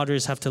mothers and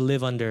daughters have to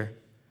live under.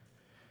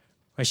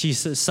 Right?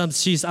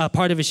 She's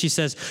part of it. She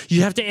says,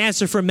 you have to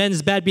answer for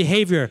men's bad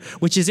behavior,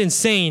 which is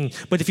insane.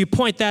 But if you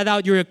point that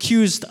out, you're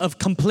accused of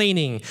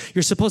complaining.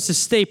 You're supposed to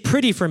stay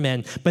pretty for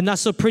men, but not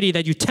so pretty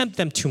that you tempt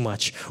them too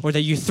much or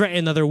that you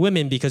threaten other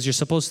women because you're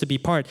supposed to be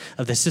part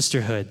of the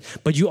sisterhood.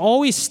 But you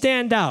always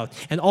stand out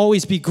and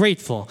always be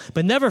grateful,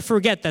 but never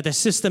forget that the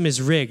system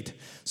is rigged.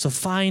 So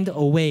find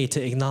a way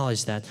to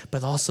acknowledge that,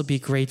 but also be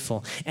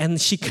grateful.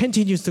 And she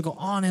continues to go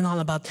on and on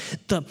about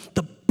the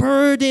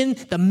burden,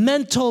 the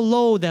mental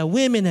load that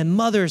women and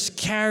mothers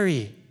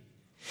carry.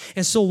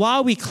 And so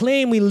while we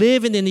claim we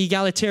live in an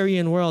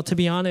egalitarian world, to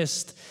be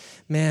honest,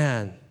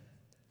 man,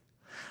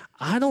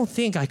 I don't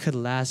think I could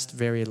last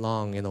very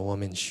long in a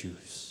woman's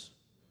shoes.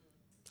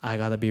 I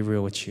gotta be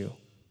real with you.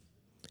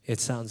 It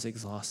sounds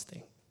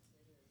exhausting.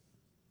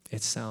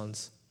 It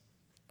sounds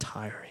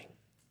tiring.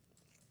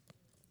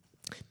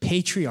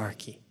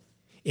 Patriarchy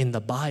in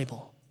the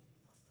Bible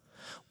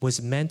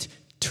was meant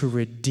to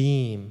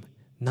redeem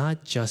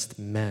not just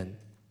men,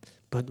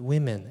 but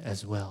women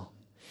as well.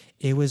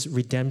 It was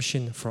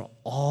redemption for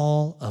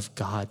all of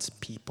God's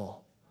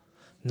people,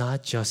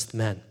 not just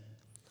men.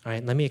 All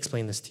right, let me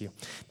explain this to you.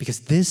 Because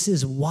this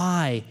is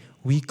why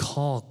we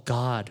call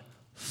God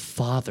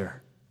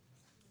Father.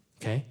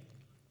 Okay?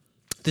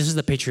 This is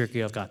the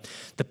patriarchy of God.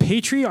 The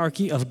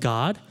patriarchy of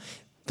God,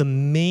 the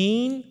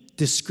main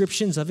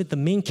descriptions of it, the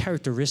main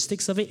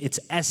characteristics of it, its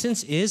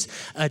essence is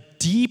a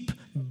deep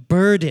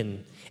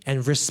burden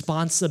and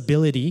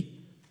responsibility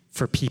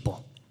for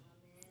people.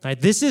 Right?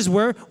 This is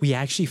where we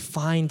actually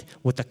find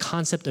what the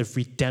concept of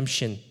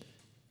redemption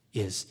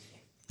is.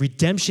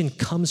 Redemption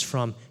comes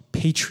from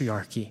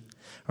patriarchy.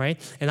 Right?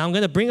 And I'm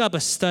going to bring up a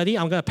study.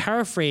 I'm going to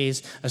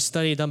paraphrase a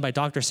study done by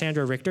Dr.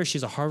 Sandra Richter.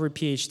 She's a Harvard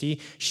PhD.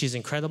 She's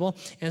incredible.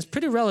 And it's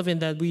pretty relevant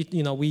that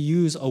we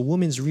use a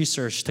woman's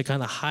research to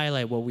kind of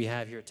highlight what we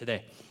have here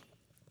today.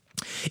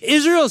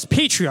 Israel's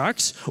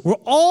patriarchs were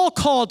all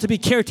called to be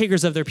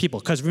caretakers of their people.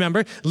 Because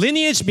remember,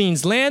 lineage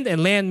means land,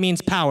 and land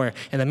means power,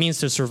 and it means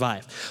to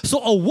survive.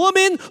 So a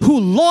woman who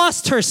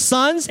lost her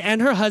sons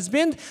and her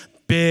husband,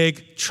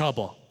 big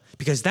trouble.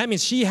 Because that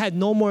means she had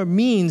no more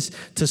means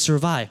to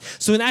survive.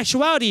 So in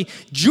actuality,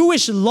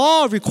 Jewish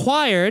law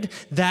required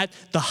that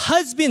the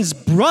husband's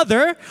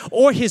brother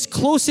or his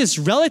closest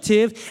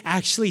relative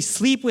actually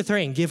sleep with her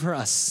and give her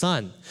a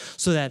son,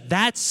 so that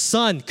that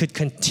son could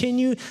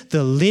continue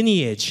the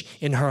lineage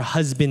in her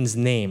husband's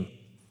name.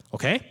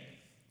 Okay?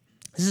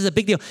 This is a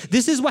big deal.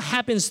 This is what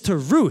happens to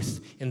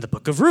Ruth in the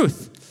book of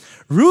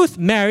Ruth. Ruth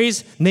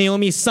marries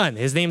Naomi's son.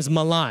 His name's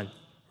Mahlon,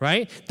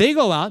 right? They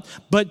go out,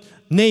 but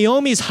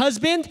Naomi's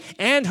husband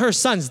and her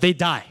sons, they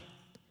die.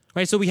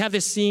 Right? So we have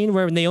this scene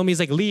where Naomi's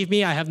like, leave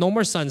me, I have no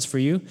more sons for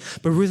you.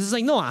 But Ruth is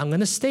like, no, I'm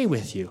going to stay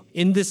with you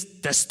in this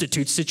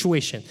destitute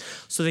situation.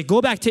 So they go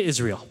back to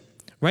Israel.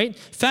 Right?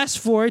 Fast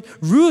forward,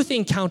 Ruth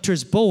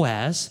encounters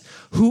Boaz,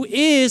 who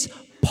is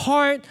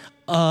part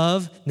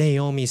of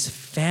Naomi's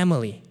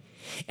family.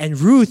 And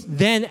Ruth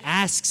then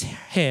asks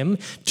him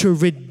to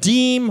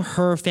redeem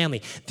her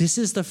family. This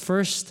is the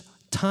first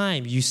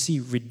time you see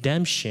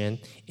redemption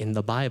in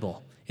the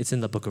Bible. It's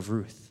in the book of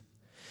Ruth.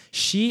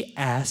 She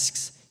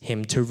asks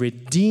him to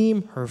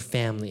redeem her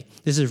family.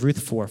 This is Ruth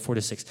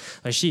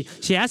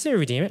 4:4-6. She asks him to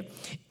redeem it.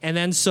 And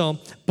then so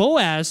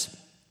Boaz,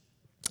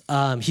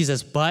 he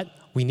says, but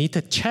we need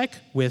to check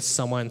with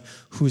someone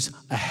who's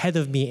ahead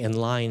of me in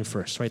line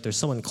first, right? There's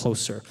someone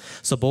closer.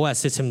 So Boaz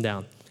sits him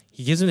down.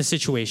 He gives him the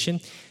situation.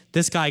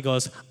 This guy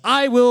goes,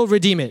 I will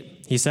redeem it.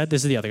 He said,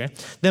 this is the other guy.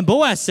 Then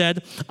Boaz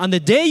said, on the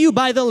day you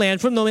buy the land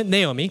from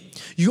Naomi,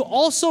 you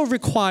also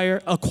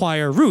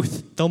acquire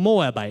Ruth, the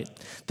Moabite,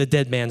 the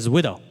dead man's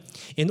widow,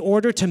 in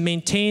order to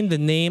maintain the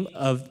name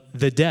of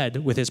the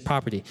dead with his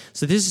property.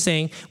 So this is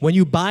saying, when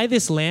you buy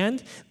this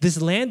land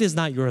is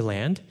not your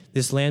land.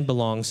 This land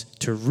belongs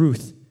to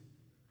Ruth,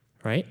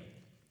 right?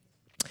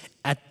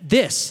 At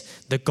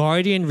this, the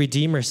guardian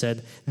redeemer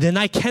said, then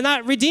I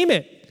cannot redeem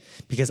it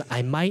because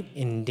I might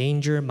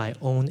endanger my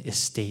own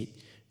estate.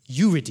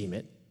 You redeem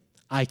it.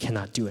 I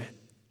cannot do it.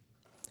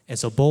 And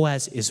so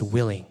Boaz is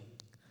willing,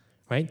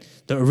 right?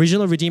 The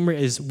original redeemer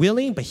is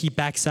willing, but he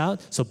backs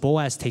out. So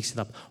Boaz takes it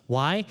up.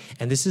 Why?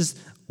 And this is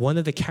one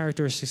of the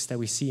characteristics that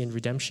we see in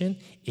redemption.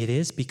 It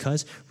is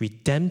because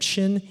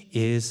redemption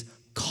is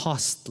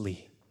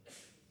costly.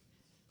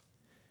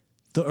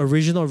 The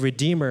original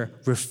redeemer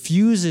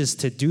refuses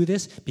to do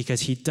this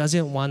because he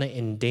doesn't want to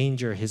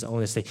endanger his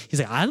own estate.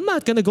 He's like, I'm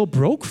not going to go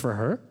broke for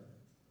her.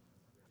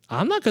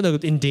 I'm not going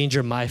to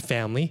endanger my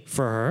family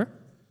for her.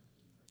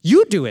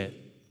 You do it,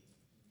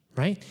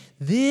 right?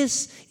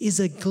 This is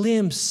a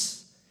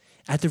glimpse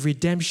at the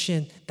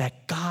redemption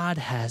that God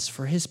has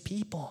for his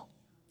people.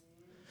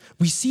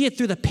 We see it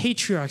through the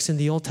patriarchs in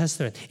the Old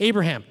Testament.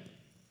 Abraham,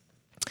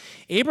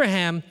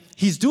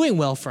 he's doing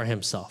well for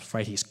himself,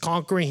 right? He's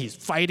conquering, he's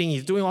fighting,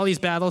 he's doing all these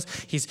battles.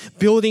 He's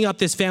building up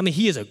this family.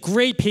 He is a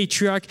great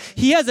patriarch.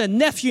 He has a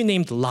nephew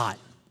named Lot.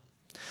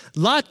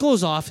 Lot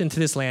goes off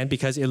into this land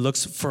because it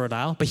looks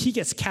fertile, but he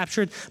gets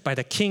captured by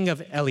the king of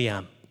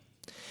Eliam.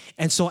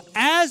 And so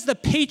as the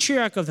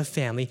patriarch of the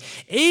family,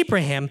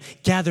 Abraham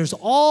gathers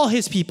all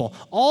his people,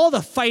 all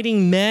the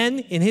fighting men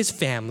in his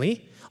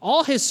family,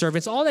 all his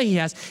servants, all that he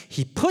has.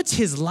 He puts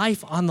his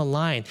life on the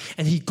line,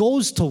 and he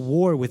goes to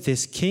war with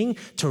this king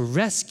to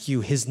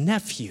rescue his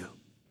nephew.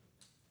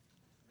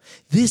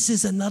 This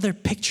is another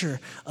picture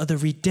of the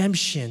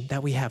redemption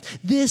that we have.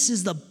 This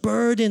is the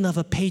burden of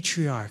a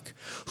patriarch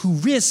who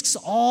risks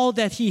all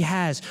that he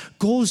has,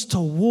 goes to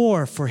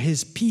war for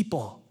his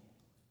people.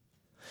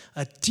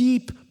 A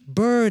deep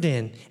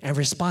burden and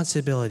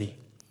responsibility.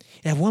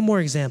 And one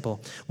more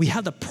example. We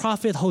have the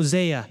prophet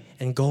Hosea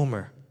and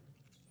Gomer,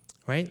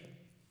 right?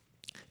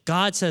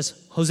 God says,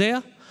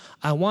 Hosea,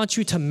 I want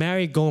you to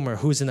marry Gomer,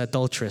 who's an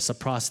adulteress, a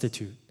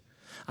prostitute.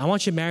 I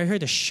want you to marry her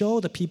to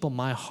show the people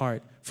my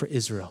heart for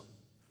Israel.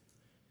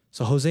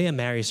 So Hosea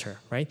marries her,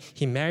 right?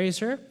 He marries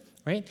her,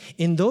 right?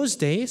 In those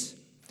days,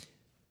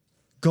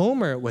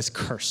 Gomer was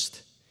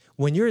cursed.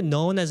 When you're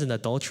known as an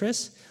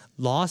adulteress,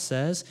 law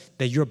says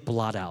that you're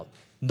blot out.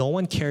 No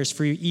one cares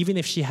for you, even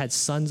if she had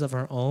sons of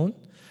her own,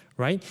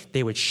 right?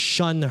 They would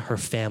shun her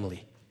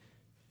family.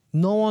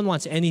 No one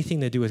wants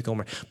anything to do with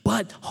Gomer.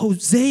 But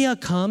Hosea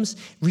comes,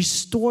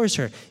 restores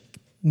her,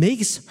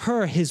 makes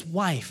her his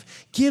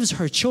wife, gives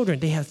her children.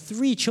 They have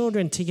 3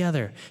 children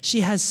together.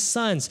 She has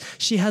sons.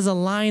 She has a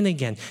line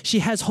again. She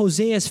has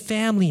Hosea's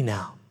family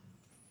now.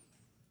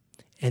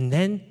 And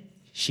then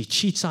she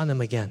cheats on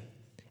him again.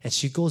 And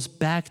she goes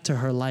back to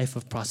her life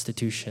of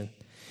prostitution.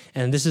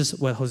 And this is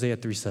what Hosea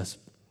 3 says.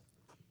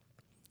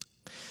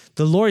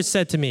 The Lord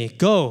said to me,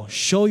 go,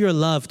 show your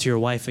love to your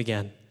wife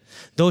again.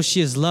 Though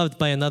she is loved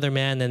by another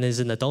man and is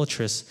an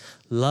adulteress,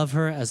 love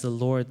her as the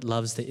Lord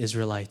loves the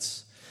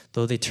Israelites,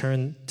 though they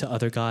turn to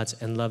other gods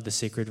and love the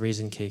sacred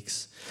raisin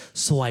cakes.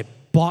 So I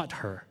bought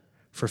her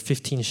for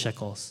 15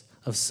 shekels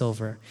of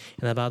silver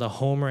and about a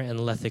homer and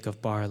lethek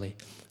of barley.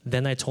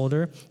 Then I told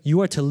her,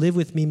 you are to live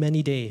with me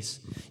many days.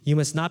 You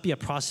must not be a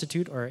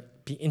prostitute or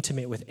be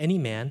intimate with any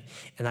man,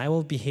 and I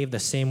will behave the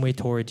same way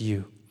toward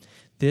you.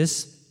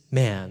 This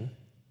man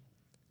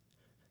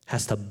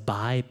has to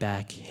buy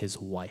back his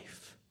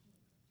wife.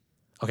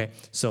 Okay,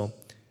 so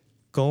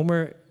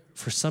Gomer,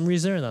 for some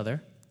reason or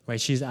another, right,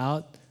 she's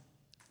out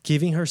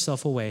giving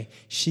herself away.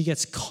 She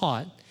gets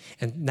caught,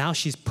 and now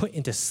she's put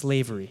into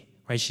slavery,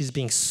 right? She's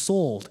being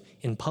sold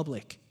in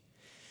public.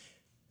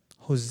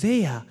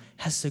 Hosea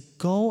has to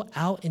go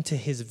out into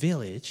his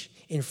village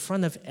in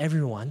front of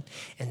everyone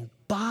and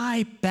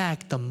buy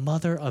back the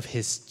mother of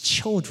his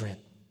children.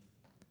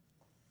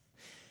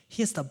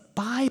 He has to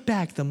buy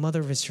back the mother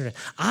of his children.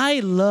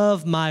 I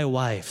love my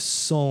wife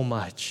so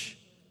much,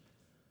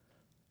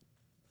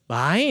 but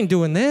I ain't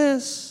doing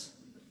this.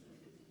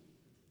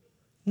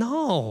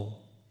 No.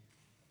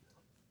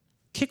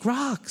 Kick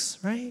rocks,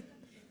 right?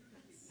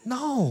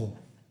 No.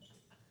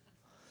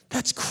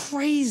 That's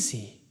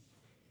crazy.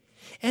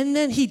 And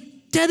then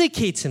he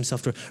dedicates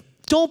himself to her.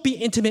 Don't be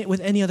intimate with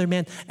any other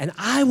man, and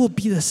I will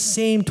be the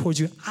same towards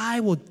you.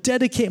 I will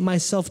dedicate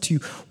myself to you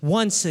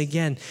once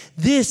again.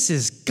 This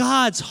is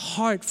God's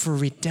heart for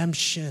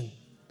redemption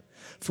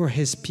for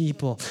his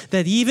people.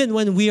 That even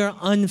when we are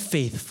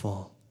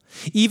unfaithful,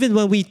 even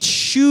when we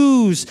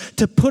choose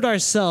to put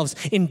ourselves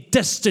in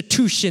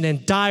destitution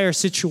and dire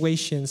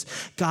situations,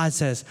 God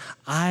says,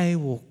 I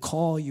will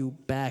call you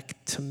back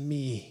to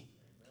me.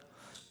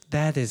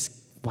 That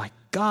is why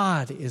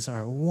God is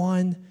our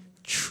one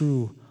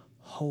true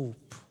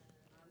hope.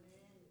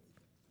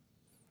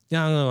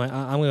 Yeah,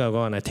 I'm going to go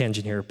on a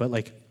tangent here, but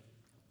like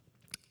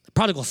the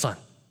prodigal son,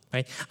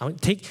 right? I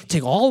want to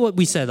take all what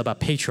we said about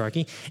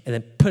patriarchy and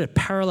then put it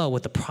parallel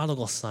with the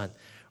prodigal son.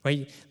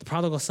 Right? The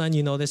prodigal son,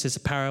 you know this is a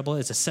parable.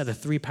 It's a set of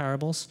 3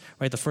 parables.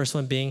 Right? The first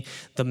one being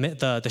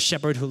the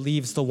shepherd who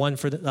leaves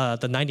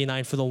the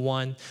 99 for the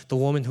one, the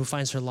woman who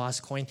finds her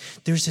lost coin.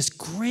 There's this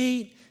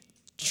great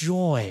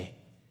joy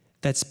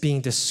that's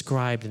being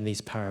described in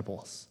these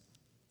parables.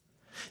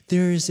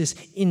 There is this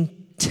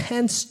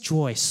intense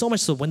joy, so much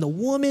so when the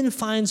woman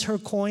finds her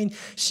coin,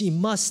 she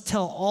must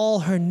tell all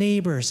her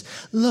neighbors,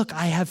 look,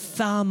 I have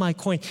found my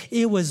coin.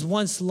 It was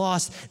once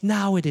lost,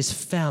 now it is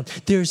found.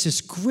 There's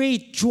this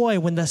great joy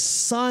when the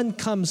son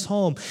comes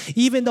home.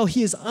 Even though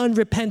he is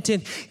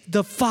unrepentant,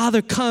 the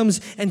father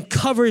comes and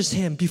covers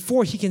him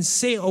before he can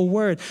say a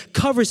word,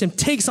 covers him,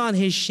 takes on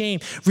his shame,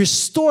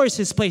 restores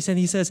his place, and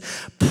he says,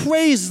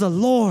 praise the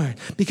Lord,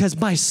 because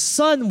my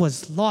son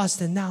was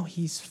lost and now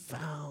he's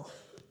found.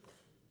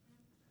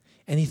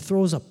 And he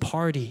throws a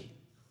party.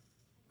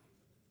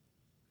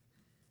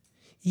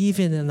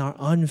 Even in our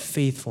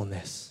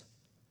unfaithfulness,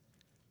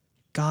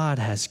 God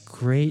has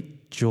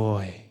great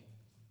joy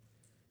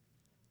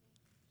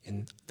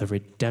in the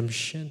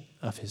redemption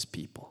of his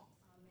people.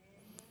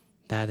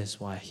 That is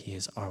why he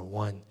is our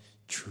one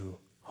true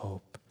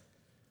hope.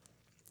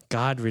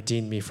 God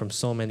redeemed me from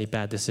so many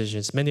bad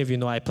decisions. Many of you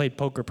know I played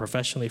poker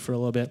professionally for a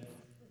little bit.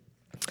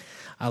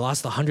 I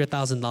lost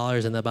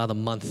 $100,000 in about a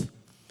month.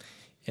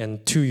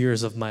 And 2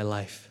 years of my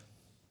life.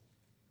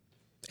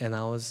 And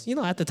I was,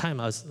 at the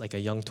time I was like a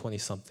young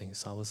 20-something.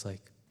 So I was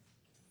like,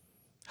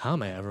 how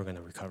am I ever going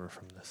to recover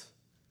from this?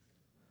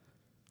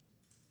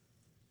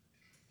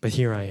 But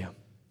here I am.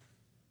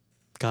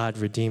 God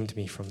redeemed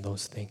me from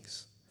those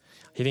things.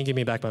 He didn't give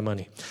me back my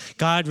money.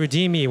 God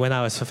redeemed me when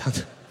I was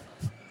found.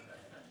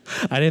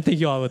 I didn't think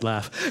you all would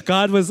laugh.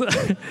 God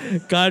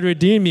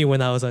redeemed me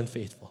when I was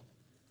unfaithful.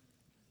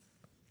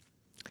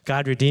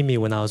 God redeemed me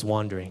when I was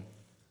wandering.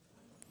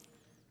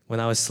 When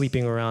I was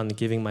sleeping around and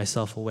giving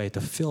myself away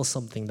to fill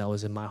something that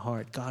was in my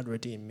heart. God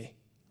redeemed me.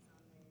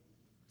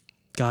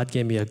 God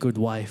gave me a good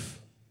wife.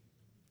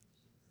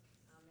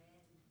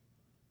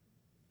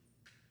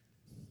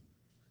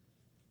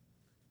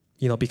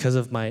 Because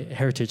of my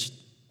heritage,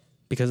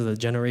 because of the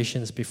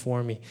generations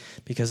before me,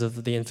 because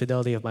of the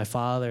infidelity of my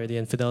father, the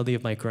infidelity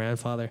of my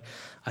grandfather,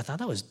 I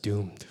thought I was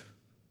doomed.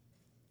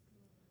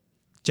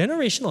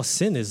 Generational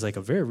sin is like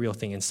a very real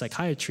thing. In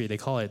psychiatry, they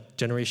call it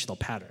generational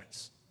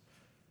patterns.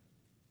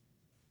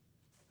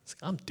 It's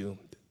like, I'm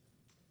doomed.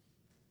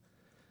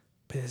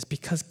 But it's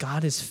because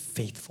God is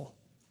faithful.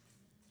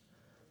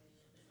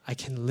 I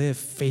can live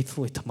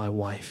faithfully to my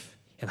wife,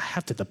 and I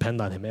have to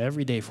depend on him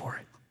every day for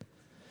it.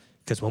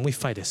 Because when we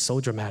fight, it's so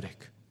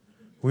dramatic.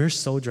 We're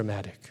so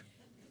dramatic.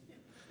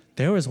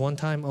 There was one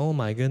time, oh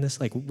my goodness,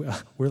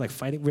 we're like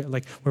fighting.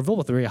 We're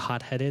both very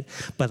hot-headed,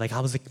 but I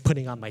was like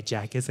putting on my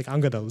jacket. It's like, I'm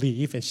gonna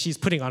leave, and she's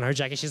putting on her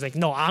jacket. She's like,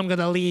 no, I'm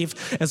gonna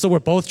leave. And so we're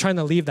both trying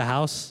to leave the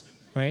house,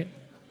 right?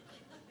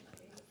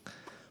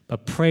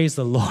 But praise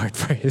the Lord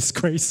for his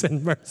grace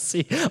and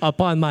mercy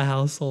upon my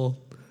household.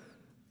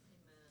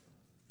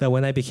 That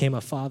when I became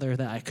a father,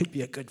 that I could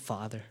be a good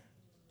father.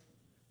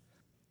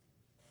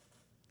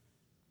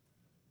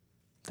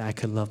 That I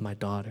could love my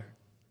daughter.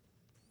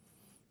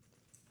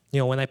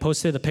 When I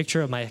posted a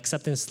picture of my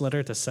acceptance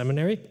letter to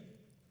seminary,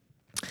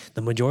 the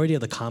majority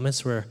of the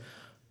comments were,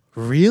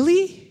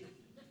 really?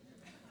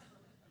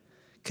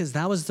 Because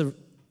that was the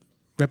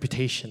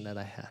reputation that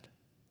I had.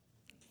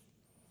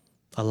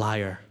 A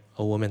liar,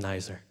 a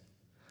womanizer.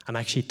 I'm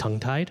actually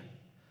tongue-tied,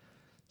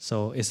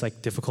 so it's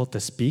difficult to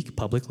speak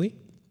publicly.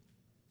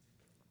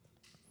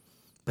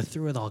 But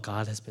through it all,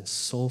 God has been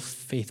so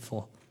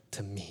faithful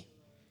to me.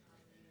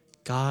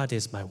 God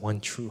is my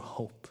one true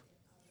hope.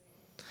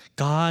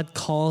 God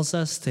calls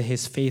us to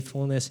his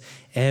faithfulness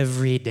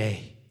every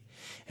day.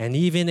 And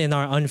even in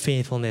our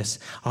unfaithfulness,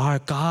 our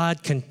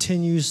God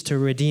continues to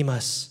redeem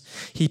us.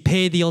 He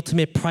paid the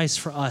ultimate price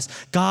for us.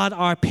 God,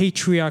 our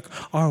patriarch,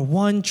 our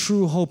one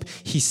true hope,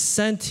 he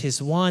sent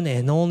his one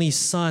and only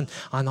Son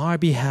on our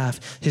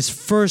behalf, his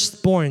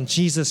firstborn,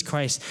 Jesus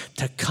Christ,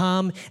 to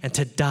come and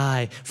to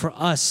die for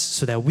us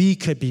so that we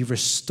could be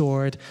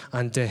restored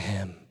unto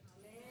him.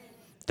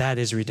 That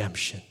is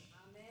redemption.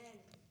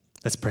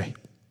 Let's pray.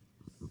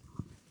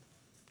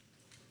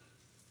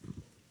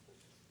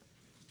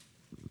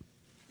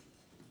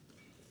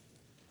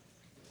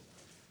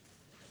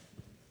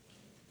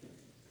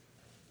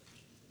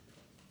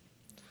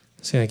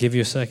 Just going to give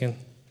you a second.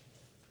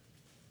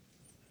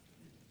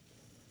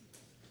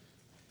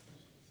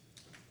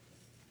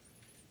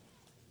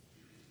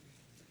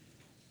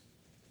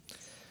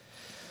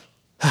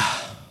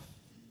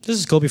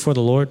 Just go before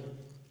the Lord.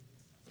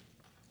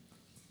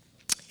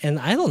 And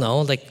I don't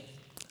know,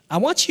 I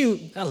want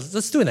you,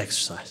 let's do an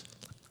exercise.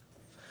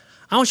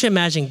 I want you to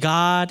imagine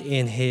God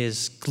in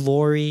his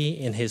glory,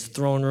 in his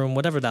throne room,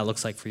 whatever that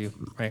looks like for you,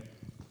 right?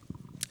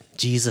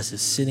 Jesus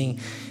is sitting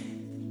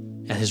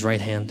at his right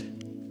hand.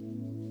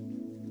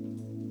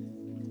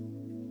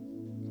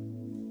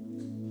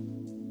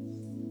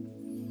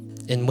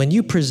 And when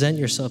you present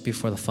yourself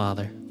before the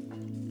Father,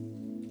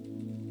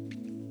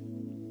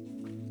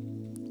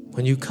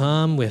 when you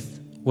come with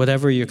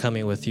whatever you're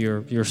coming with,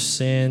 your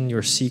sin,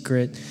 your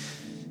secret,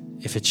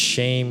 if it's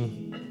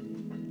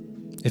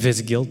shame, if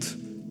it's guilt,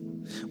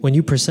 when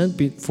you present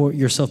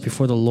yourself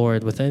before the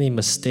Lord with any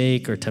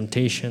mistake or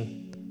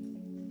temptation,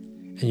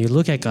 and you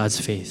look at God's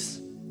face,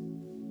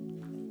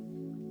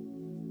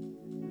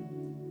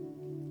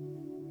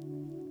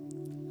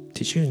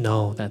 did you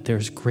know that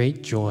there's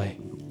great joy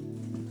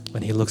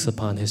when he looks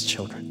upon his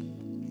children?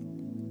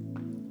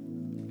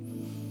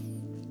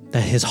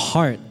 That his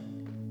heart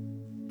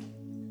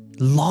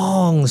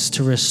longs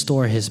to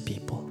restore his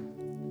people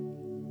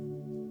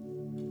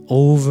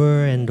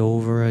over and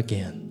over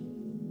again.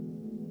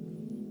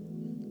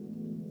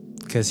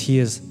 Because he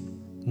is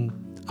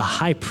a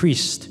high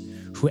priest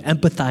who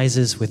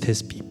empathizes with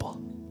his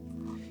people.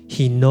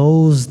 He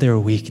knows their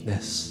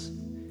weakness.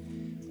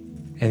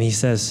 And he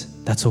says,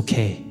 that's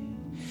okay,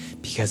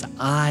 because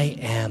I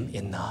am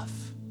enough.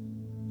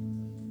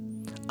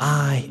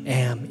 I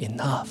am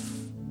enough.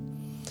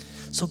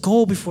 So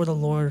go before the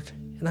Lord,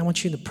 and I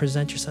want you to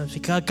present yourself.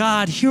 Because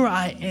God, here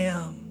I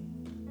am.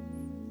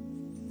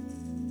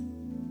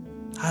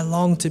 I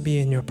long to be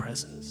in your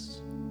presence.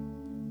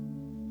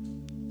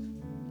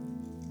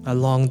 I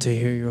long to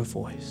hear your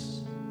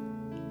voice.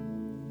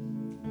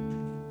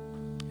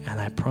 And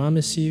I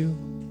promise you,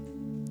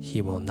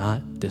 he will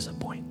not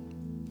disappoint.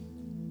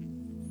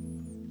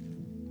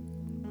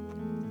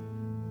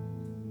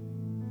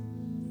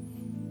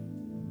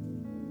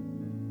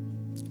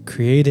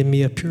 Create in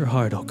me a pure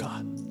heart, O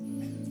God,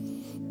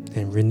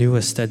 and renew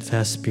a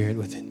steadfast spirit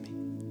within me.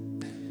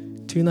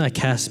 Do not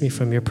cast me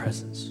from your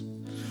presence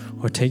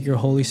or take your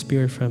Holy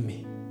Spirit from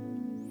me.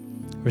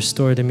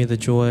 Restore to me the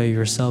joy of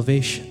your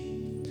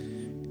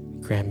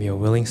salvation. Grant me a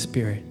willing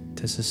spirit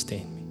to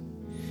sustain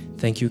me.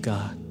 Thank you,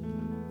 God.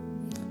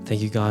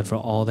 Thank you, God, for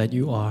all that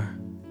you are,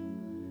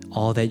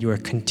 all that you are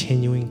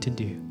continuing to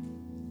do.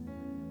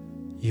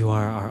 You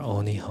are our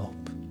only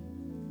hope.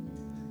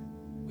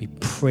 We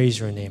praise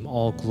your name.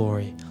 All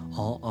glory,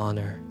 all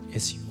honor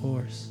is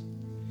yours.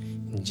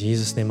 In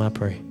Jesus' name I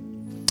pray.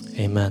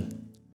 Amen.